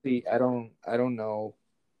don't know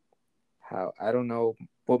I don't know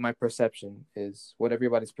what my perception is, what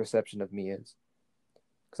everybody's perception of me is.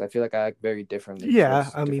 Because I feel like I act very differently Yeah,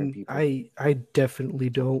 towards I different mean, people. I definitely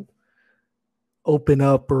don't open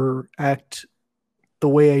up or act the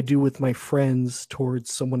way I do with my friends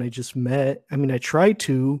towards someone I just met. I mean, I try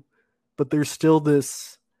to, but there's still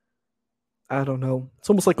this, I don't know, it's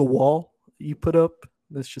almost like a wall you put up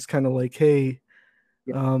that's just kind of like, hey,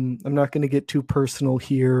 Yeah. I'm not going to get too personal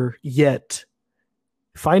here yet.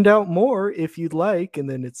 Find out more if you'd like. And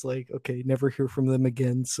then it's like, okay, never hear from them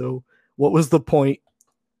again. So what was the point?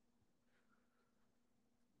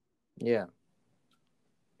 Yeah.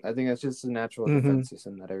 I think that's just a natural Mm-hmm. defense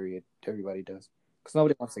system that everybody does, because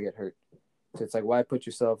nobody wants to get hurt. So it's like, why put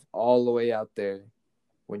yourself all the way out there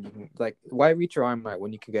when you can, like, why reach your arm out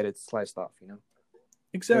when you can get it sliced off? Better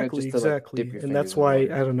Exactly, just to like dip exactly. your And fingers that's in the why,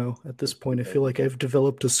 water. I don't know, at this It's pretty point, I feel better. like I've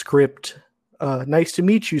developed a script. Nice to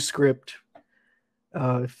meet you script.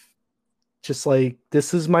 Uh, just like,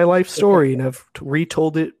 this is my life story, and I've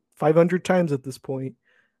retold it 500 times at this point.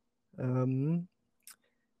 Um,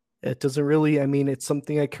 it doesn't really, I mean, it's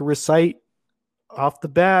something I can recite off the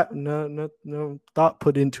bat. No, no, no thought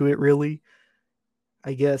put into it, really.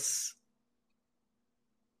 I guess,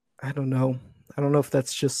 I don't know. I don't know if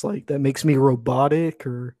that's just like, that makes me robotic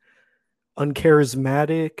or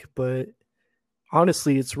uncharismatic, but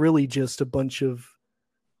honestly, it's really just a bunch of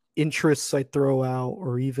interests I throw out,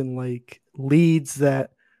 or even like leads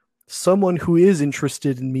that someone who is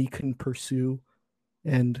interested in me can pursue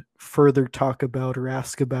and further talk about or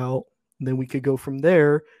ask about. And then we could go from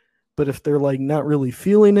there. But if they're like not really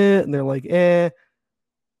feeling it and they're like,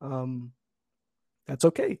 um, that's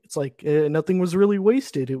okay. It's like nothing was really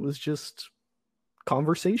wasted. It was just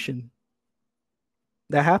conversation.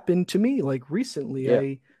 That happened to me like recently. Yeah.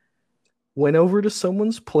 I went over to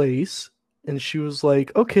someone's place and she was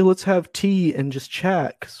like, okay, let's have tea and just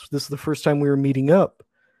chat. 'Cause this is the first time we were meeting up.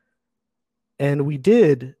 And we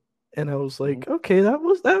did. And I was Mhm. like, okay, that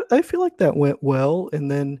was that. I feel like that went well. And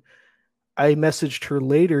then I messaged her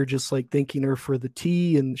later, just like thanking her for the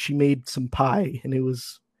tea. And she made some pie and it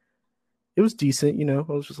was decent. I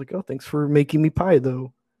was just like, oh, thanks for making me pie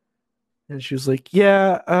though. And she was like,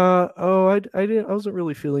 yeah, oh, I wasn't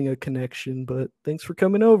really feeling a connection, but thanks for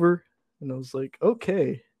coming over. And I was like,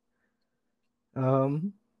 okay.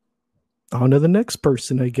 Um, on to the next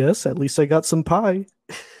person, I guess. At least I got some pie.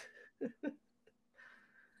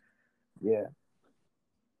 Yeah.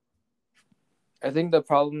 I think the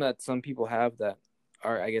problem that some people have that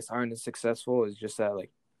are, I guess, aren't as successful is just that,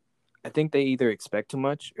 like, I think they either expect too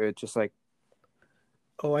much or it's just like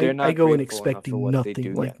Oh, they're I not go in grateful enough for expecting what they nothing,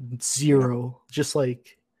 do like get, you know? zero. Just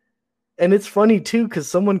like, and it's funny too, because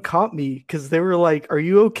someone caught me because they were like, are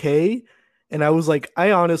you okay? And I was like,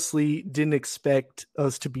 I honestly didn't expect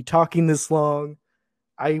us to be talking this long.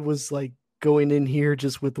 I was like going in here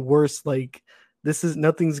just with the worst, like, it's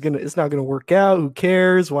not gonna work out. Who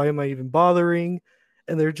cares? Why am I even bothering?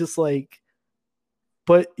 And they're just like,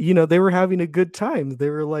 but they were having a good time. They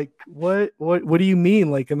were like, what do you mean?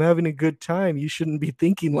 Like, I'm having a good time. You shouldn't be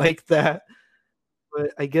thinking like that.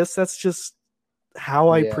 But I guess that's just how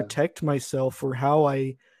I Yeah. protect myself, or how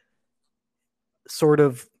I sort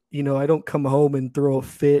of, I don't come home and throw a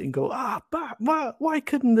fit and go, why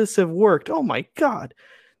couldn't this have worked? Oh my God.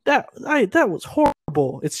 That was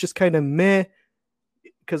horrible. It's just kind of meh,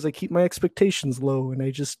 because I keep my expectations low and I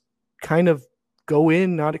just kind of go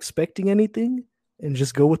in not expecting anything and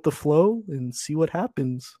just go with the flow and see what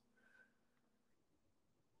happens.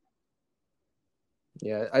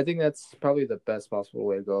 Yeah, I think that's probably the best possible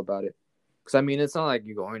way to go about it. Because, I mean, it's not like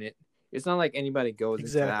you go in it. It's not like anybody goes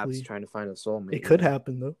into apps Exactly. trying to find a soulmate, It you could know?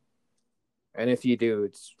 happen though. And if you do,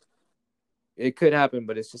 it could happen,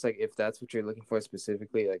 but it's just like if that's what you're looking for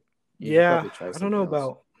specifically, like you should Yeah, probably try I don't know something else.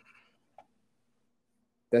 about,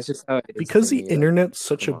 That's just how it is for because the me. Like, internet's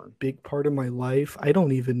such come a on. big part of my life. I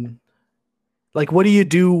don't even, like, what do you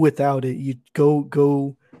do without it? You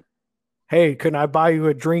go, hey, can I buy you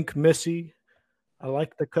a drink, Missy? I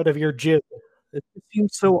like the cut of your jib. It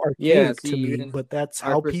seems so Yeah, archaic see, to me, even but that's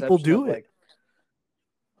our how people perception do of it. like,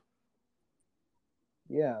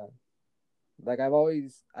 yeah, like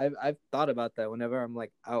I've thought about that whenever I'm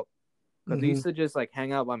like out, because I Hmm. used to just like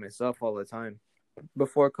hang out by myself all the time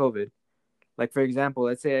before COVID. Like, for example,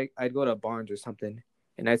 let's say I'd go to Barnes or something,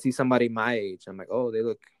 and I see somebody my age. I'm like, oh, they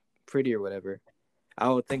look pretty or whatever. I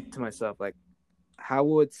would think to myself like, how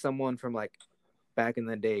would someone from like back in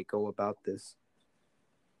the day go about this?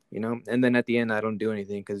 And then at the end I don't do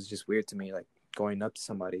anything because it's just weird to me, like going up to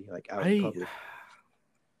somebody like out in I public.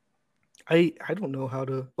 I don't know how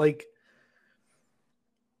to, like,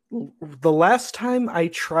 the last time I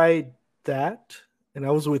tried that, and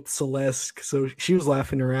I was with Celeste, so she was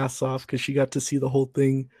laughing her ass off because she got to see the whole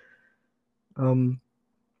thing. Um,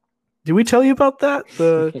 did we tell you about that?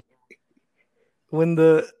 The when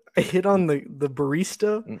the I hit on the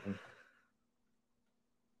barista. Mm-mm.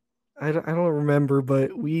 I don't remember,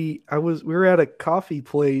 but we were at a coffee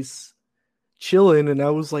place chilling, and I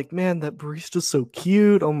was like, man, that barista's so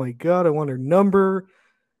cute. Oh my God, I want her number.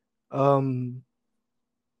 Um,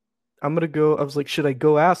 I'm gonna go. I was like, should I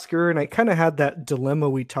go ask her? And I kind of had that dilemma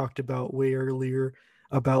we talked about way earlier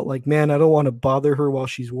about, like, man, I don't want to bother her while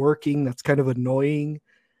she's working. That's kind of annoying.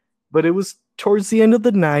 But it was towards the end of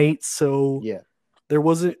the night, so Yeah. there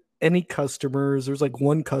wasn't any customers. There was like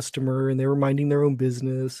one customer, and they were minding their own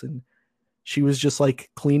business, and she was just like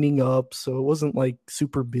cleaning up, so it wasn't like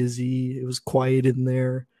super busy. It was quiet in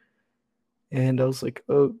there. And I was like,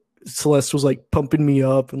 oh, Celeste was like pumping me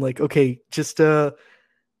up and like, okay, just we're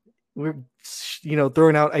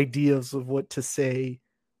throwing out ideas of what to say.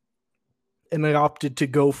 And I opted to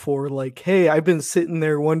go for like, hey, I've been sitting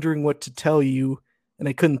there wondering what to tell you, and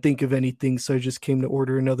I couldn't think of anything, so I just came to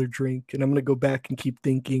order another drink, and I'm gonna go back and keep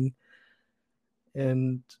thinking.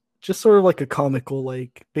 And just sort of like a comical,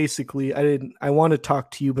 like basically, I want to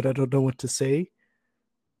talk to you, but I don't know what to say.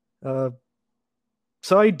 Uh,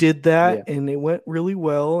 so I did that, Yeah. and it went really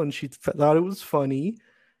well, and she thought it was funny.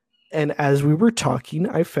 And as we were talking,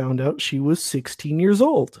 I found out she was 16 years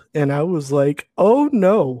old, and I was like, "Oh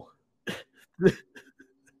no."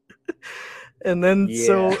 And then Yeah.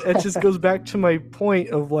 so it just goes back to my point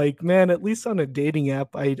of like, man, at least on a dating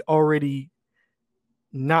app, I'd already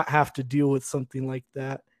not have to deal with something like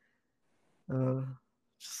that. Uh,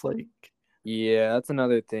 just like Yeah, that's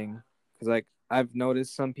another thing. Because, like, I've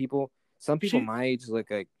noticed some people she, my age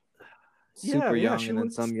look like yeah, super yeah, young, she and then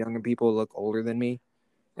looks, some younger people look older than me.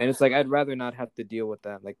 And it's like, I'd rather not have to deal with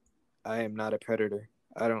that. Like, I am not a predator.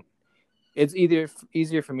 I don't, it's either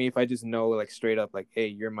easier for me if I just know, like, straight up, like, hey,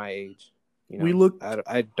 you're my age. we looked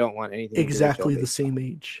I don't want anything to do with y'all exactly the based on same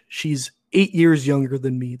age. She's 8 years younger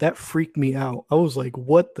than me. That freaked me out. I was like,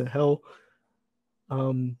 what the hell?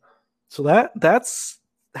 Um, so that's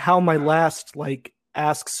how my last like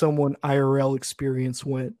ask someone IRL experience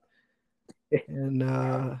went. And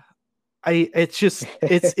I it's just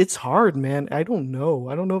that. it's hard, man. I don't know.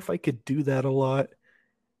 I don't know if I could do that a lot.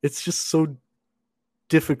 It's just so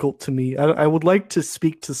difficult to me. I would like to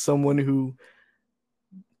speak to someone who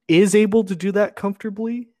is able to do that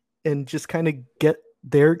comfortably and just kind of get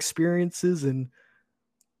their experiences and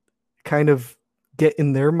kind of get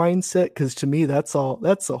in their mindset, because to me that's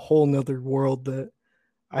a whole nother world that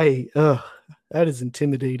I that is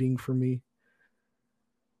intimidating for me.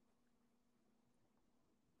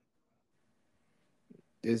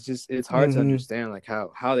 It's hard to Mm-hmm. understand, like,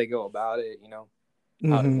 how they go about it, how it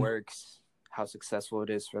Mm-hmm. works, how successful it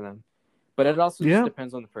is for them. But it also just Yeah.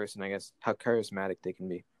 depends on the person, I guess, how charismatic they can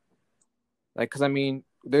be. Like, because I mean,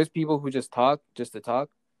 there's people who just talk just to talk,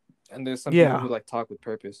 and there's some people Yeah. who like talk with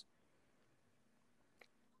purpose.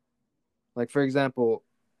 Like, for example,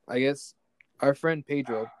 I guess our friend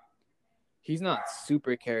Pedro, he's not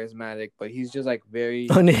super charismatic, but he's just like very,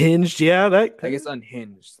 Unhinged. Yeah, that I guess,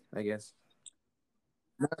 unhinged. I guess.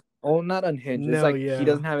 Oh, not unhinged. It's no, like he yeah.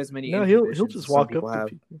 doesn't have as many No, he'll inhibitions just as some walk people up to have.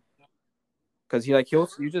 people. Because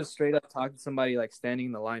you just straight up talk to somebody like standing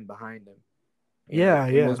in the line behind him, Yeah,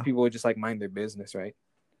 and most yeah. people would just like mind their business, right?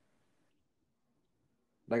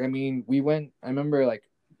 Like, I mean, we went. I remember, like,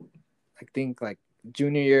 I think like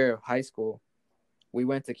junior year of high school, we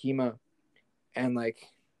went to Kima, and like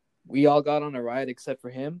we all got on a ride except for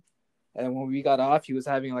him. And when we got off, he was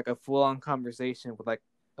having like a full on conversation with like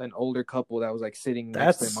an older couple that was like sitting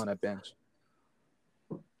next to him That's on a bench.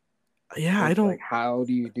 yeah, I It's like, don't how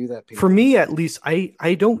do you do that, for Pedro? me at least,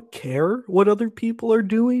 I don't care what other people are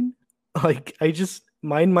doing. Like I just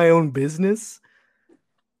mind my own business.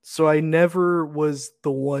 So I never was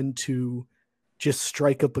the one to just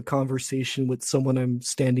strike up a conversation with someone I'm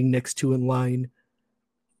standing next to in line.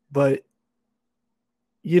 But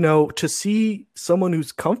to see someone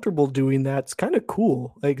who's comfortable doing that's kind of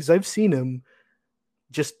cool. Like, cause I've seen him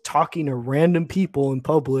just talking to random people in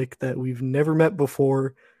public that we've never met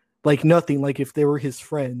before, like nothing, like if they were his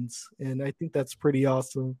friends. And I think that's pretty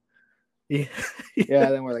awesome. Yeah. Yeah.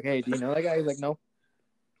 Then we're like, hey, do you know that guy? He's like, no.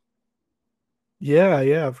 Yeah,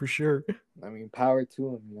 yeah, for sure. I mean, power to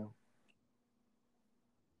him. All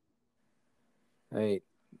right.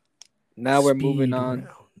 Now we're moving Speed on round.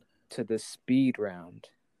 to the speed round.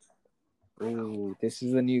 Ooh, this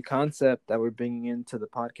is a new concept that we're bringing into the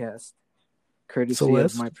podcast, courtesy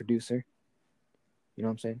of my Celeste. producer. You know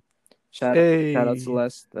what I'm saying? Shout out Hey,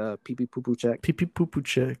 Celeste, pee pee poo poo check. pee pee poo poo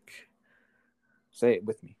check. Say it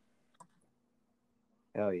with me.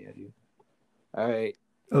 Hell yeah, dude. All right.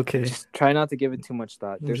 Okay, Just try not to give it too much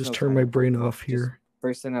thought. let me There's just no turn my timer for it. brain off Just here.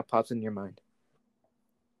 first thing that pops in your mind.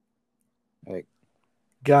 All right.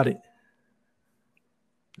 Got it.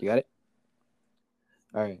 You got it?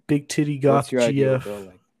 All right. Big titty What's goth your ideal GF, girl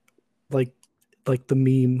like? like like the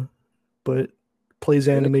meme, but plays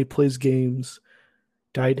Really? anime, plays games,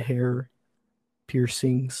 dyed hair,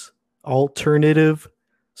 piercings, alternative,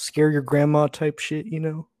 scare your grandma type shit.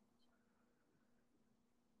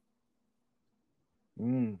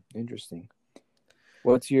 Interesting.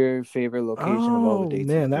 What's your favorite location of all the Oh dates you've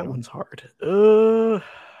man, been that on? one's hard.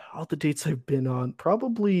 all the dates I've been on,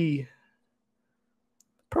 probably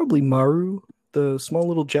Maru, the small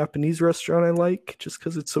little Japanese restaurant I like, just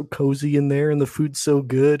because it's so cozy in there and the food's so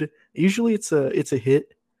good. Usually it's a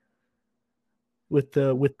hit with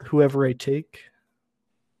whoever I take.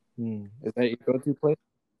 Is that your go-to place?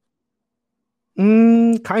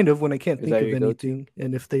 Kind of when I can't Is think that of your go-to? anything.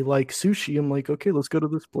 And if they like sushi, I'm like, okay, let's go to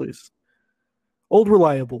this place. Old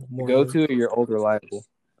Reliable, Your more of. go-to or your old reliable?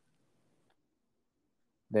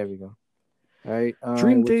 There we go. All right.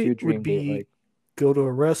 Dream What's your date would dream date be like? go to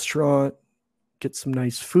a restaurant, get some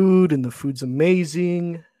nice food, and the food's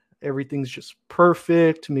amazing. Everything's just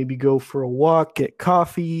perfect. Maybe go for a walk, get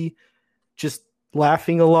coffee, just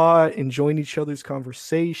laughing a lot, enjoying each other's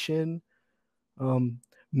conversation. Um,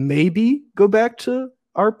 Maybe go back to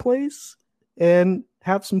our place and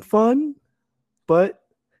have some fun, but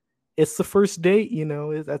it's the first date,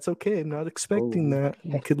 that's okay. I'm not expecting Oh, that.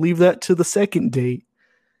 We could leave that to the second date,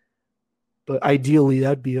 but ideally,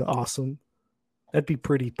 that'd be awesome. That'd be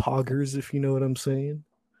pretty poggers, if you know what I'm saying.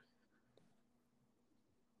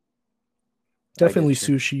 I Definitely get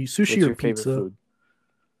you. sushi What's or your favorite pizza. food?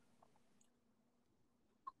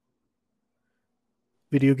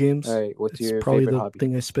 Video All games. right. What's It's your probably favorite the hobby?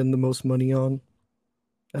 thing I spend the most money on.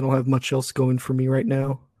 I don't have much else going for me right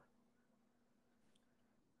now.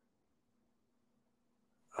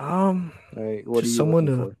 Um, All right. What are just you someone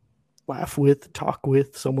looking to for? laugh with, talk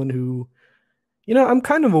with, someone who, I'm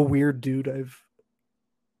kind of a weird dude. I've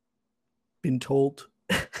been told,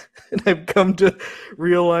 and I've come to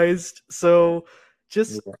realize. So,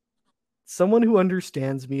 just Yeah. someone who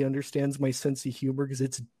understands me, understands my sense of humor because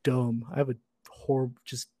it's dumb. I have a horrible,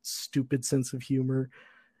 just stupid sense of humor,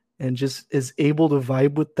 and just is able to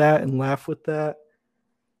vibe with that and laugh with that.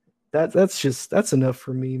 That's enough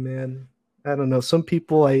for me, man. I don't know. Some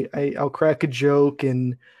people I'll crack a joke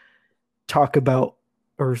and talk about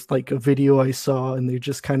or like a video I saw and they're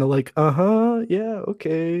just kind of like, "Uh-huh, yeah,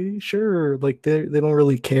 okay, sure." Like they don't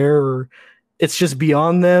really care or it's just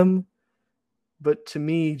beyond them. But to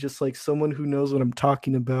me, just like someone who knows what I'm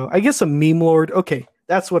talking about. I guess a meme lord. Okay,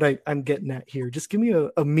 that's what I'm getting at here. Just give me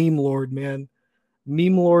a meme lord, man.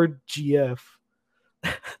 Meme lord GF.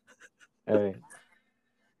 All right.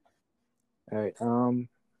 All right.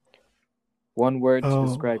 One word to Oh,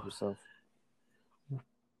 describe yourself.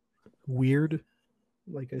 weird,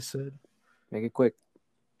 like I said. Make it quick.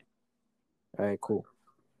 All right. Cool.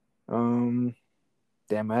 Um.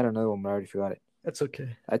 Damn, I had another one, but I already forgot it. That's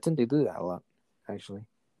okay. I tend to do that a lot, actually.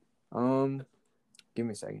 Um. Give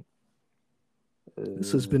me a second.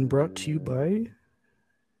 This has been brought to you Uh, by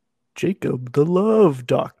Jacob, the Love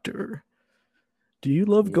Doctor. Do you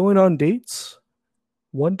love yeah. going on dates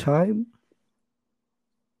one time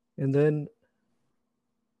and then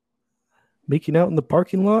making out in the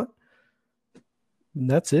parking lot? And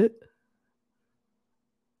that's it.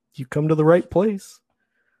 You come to the right place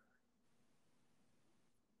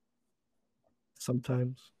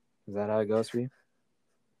sometimes. Is that how it goes for you?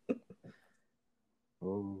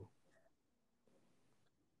 Oh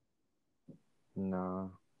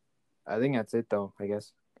no. I think that's it though. I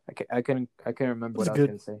guess. I couldn't remember what I was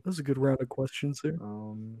gonna say. That was a good round of questions there.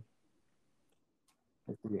 Um.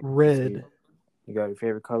 Let's see. Let's see. Red. You got your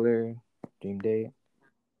favorite color, dream date,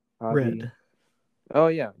 hobby. Red. Oh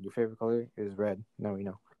yeah, your favorite color is red. Now we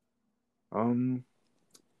know. Um.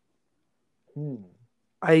 Hmm.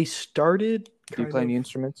 I started Do you kind play any of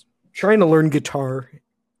instruments? trying to learn guitar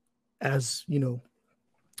as,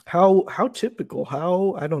 how typical,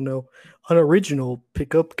 how, I don't know, unoriginal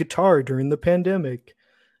pick up guitar during the pandemic.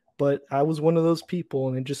 But I was one of those people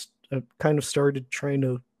and I kind of started trying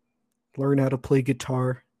to learn how to play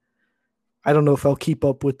guitar. I don't know if I'll keep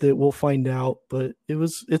up with it. We'll find out, but I it's mean,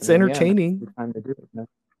 yeah, now's entertaining. the time to do it.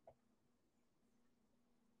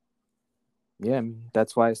 Yeah, I mean,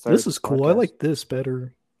 that's why I started This this is cool. I podcast. like this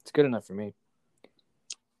better. It's good enough for me.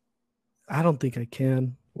 I don't think I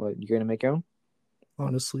can, What, you're gonna make your own?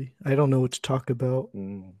 honestly. I don't know what to talk about.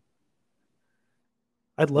 Mm.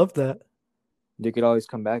 I'd love that. You could always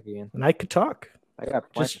come back again. And I could talk. I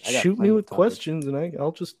got plenty. Just I got shoot me plenty of with topics. questions and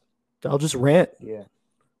I'll just rant. Yeah,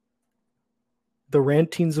 The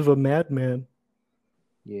rantings of a madman.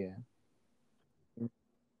 yeah.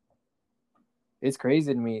 It's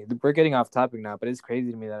crazy to me. We're getting off topic now, but it's crazy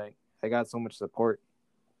to me that I got so much support.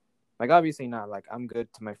 Like, obviously not. Like, I'm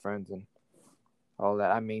good to my friends and all that.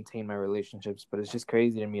 I maintain my relationships, but it's just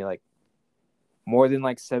crazy to me. Like, more than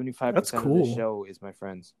like 75% That's of the cool. show is my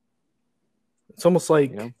friends. It's almost like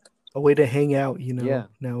You know? a way to hang out, Yeah.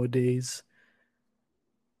 nowadays.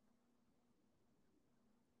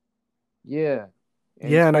 Yeah. And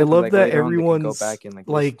it's Yeah, and I cool because love like that later on they can go everyone's back and like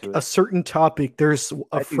listen like to a it. certain topic. There's a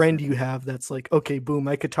I do friend think. you have that's like, okay, boom,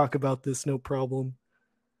 I could talk about this, no problem.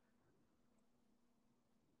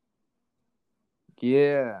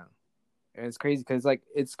 Yeah, and it's crazy because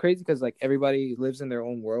like everybody lives in their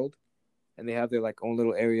own world and they have their like own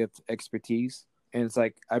little area of expertise. And it's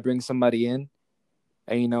like I bring somebody in,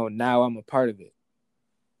 and now I'm a part of it,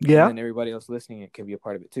 and Yeah. then everybody else listening it can be a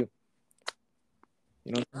part of it too.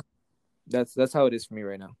 You know, that's how it is for me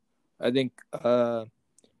right now. I think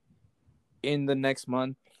in the next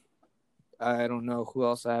month, I don't know who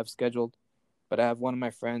else I have scheduled, but I have one of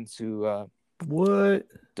my friends who What?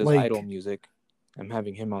 does idol Like music. I'm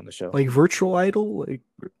having him on the show. like virtual idol? Like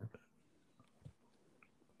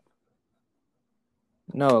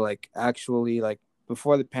No, like actually, like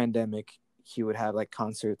before the pandemic, he would have like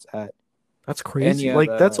concerts at that's any crazy. of Like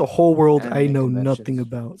that's a the whole world I anime know nothing conventions.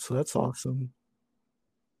 about. So that's awesome.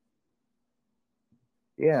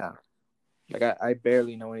 Yeah, like I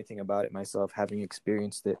barely know anything about it myself, having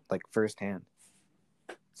experienced it like firsthand.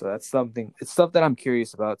 So that's something. It's stuff that I'm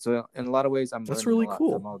curious about. So in a lot of ways, I'm That's learning a really lot from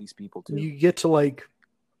cool. all these people too. You get to like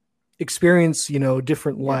experience,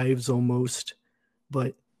 different Yeah, lives almost,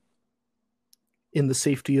 but in the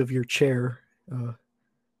safety of your chair, uh,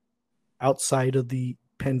 outside of the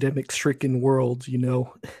pandemic stricken world.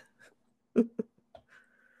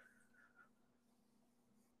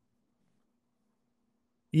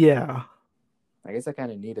 Yeah. I guess I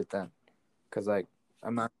kind of needed that because like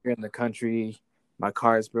I'm out here in the country, my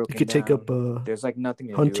car is You broken could take up down. There's like nothing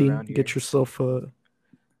to do hunting, around here. get yourself a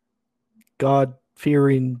God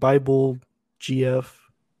fearing Bible GF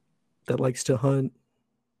that likes to hunt.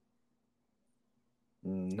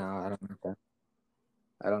 No, I don't need that.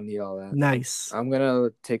 I don't need all that. Nice. I'm gonna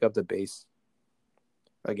take up the bass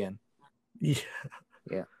again. Yeah.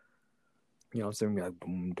 Yeah, so I'm like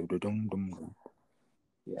boom, dum, dum, dum, dum.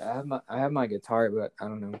 Yeah, I have my guitar, but I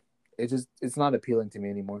don't know. It's not appealing to me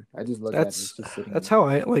anymore. I just look at it. That's It's just sitting that's there. how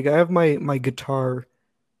I like I have my guitar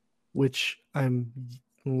which I'm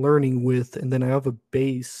learning with, and then I have a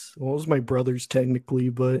bass. Well, it was my brother's technically,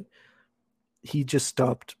 but he just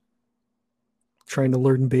stopped trying to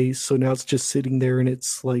learn bass, so now it's just sitting there in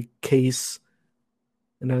its like case.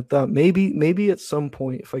 And I thought maybe at some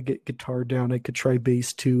point if I get guitar down, I could try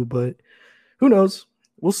bass too, but who knows?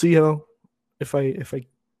 We'll see how if I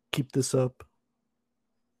keep this up.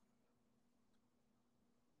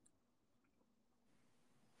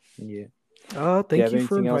 Yeah. Do you Thank have you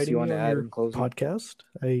for anything else you inviting want me to on add your in closing? podcast.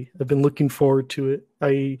 I've been looking forward to it.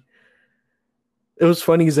 It was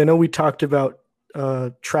funny because I know we talked about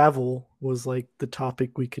travel was like the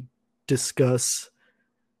topic we could discuss,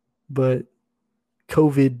 but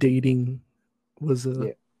COVID dating was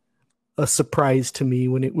Yeah. a surprise to me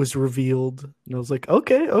when it was revealed, and I was like,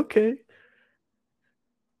 okay, okay.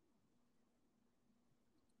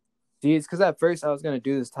 See, it's because at first I was gonna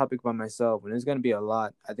do this topic by myself, and it's gonna be a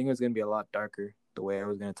lot. I think it was gonna be a lot darker the way I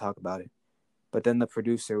was gonna talk about it. But then the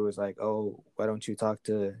producer was like, "Oh, why don't you talk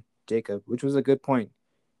to Jacob?" Which was a good point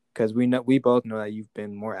because we both know that you've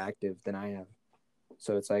been more active than I have.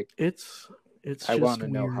 So it's like It's it's I want just to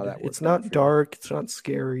know how weird. that It's worked out not for you. dark. It's not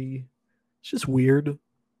scary. It's just weird,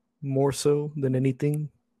 more so than anything.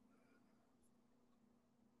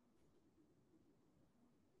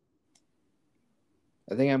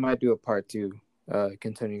 I think I might do a part two,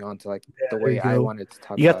 continuing on to like the There way you I go. wanted to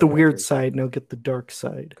talk You got about the it at weird first side. Now get the dark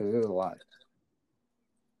side. because there's a lot.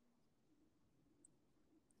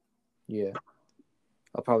 Yeah,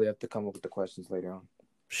 I'll probably have to come up with the questions later on.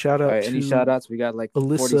 Shout All out right, any shout to outs? We got like 40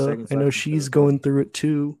 Alyssa. seconds I know left into the she's going recording. through it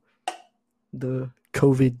too. The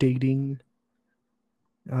COVID dating.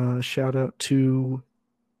 Shout out to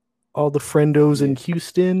all the friendos in Yeah.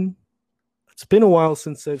 Houston. It's been a while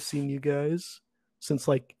since I've seen you guys, since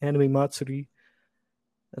like Anime Matsuri.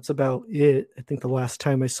 That's about it. I think the last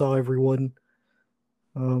time I saw everyone.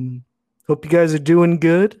 Um, Hope you guys are doing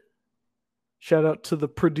good. Shout out to the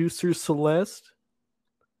producer Celeste.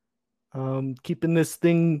 Keeping this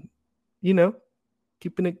thing, you know,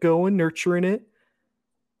 keeping it going, nurturing it,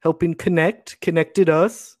 helping connected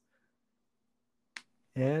us.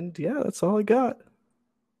 And yeah, that's all I got.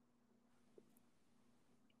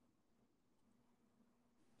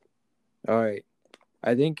 All right.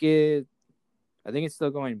 I think it. I think it's still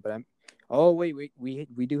going, but I'm. Oh wait,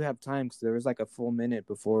 we do have time because there was like a full minute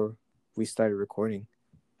before we started recording,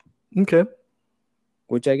 Okay.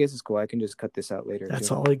 which I guess is cool. I can just cut this out later That's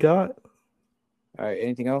too. all I got. All right.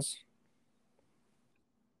 Anything else?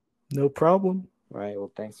 No problem. All right.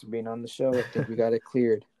 Well, thanks for being on the show. I think we got it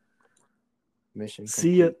cleared. Mission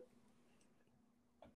See ya. complete.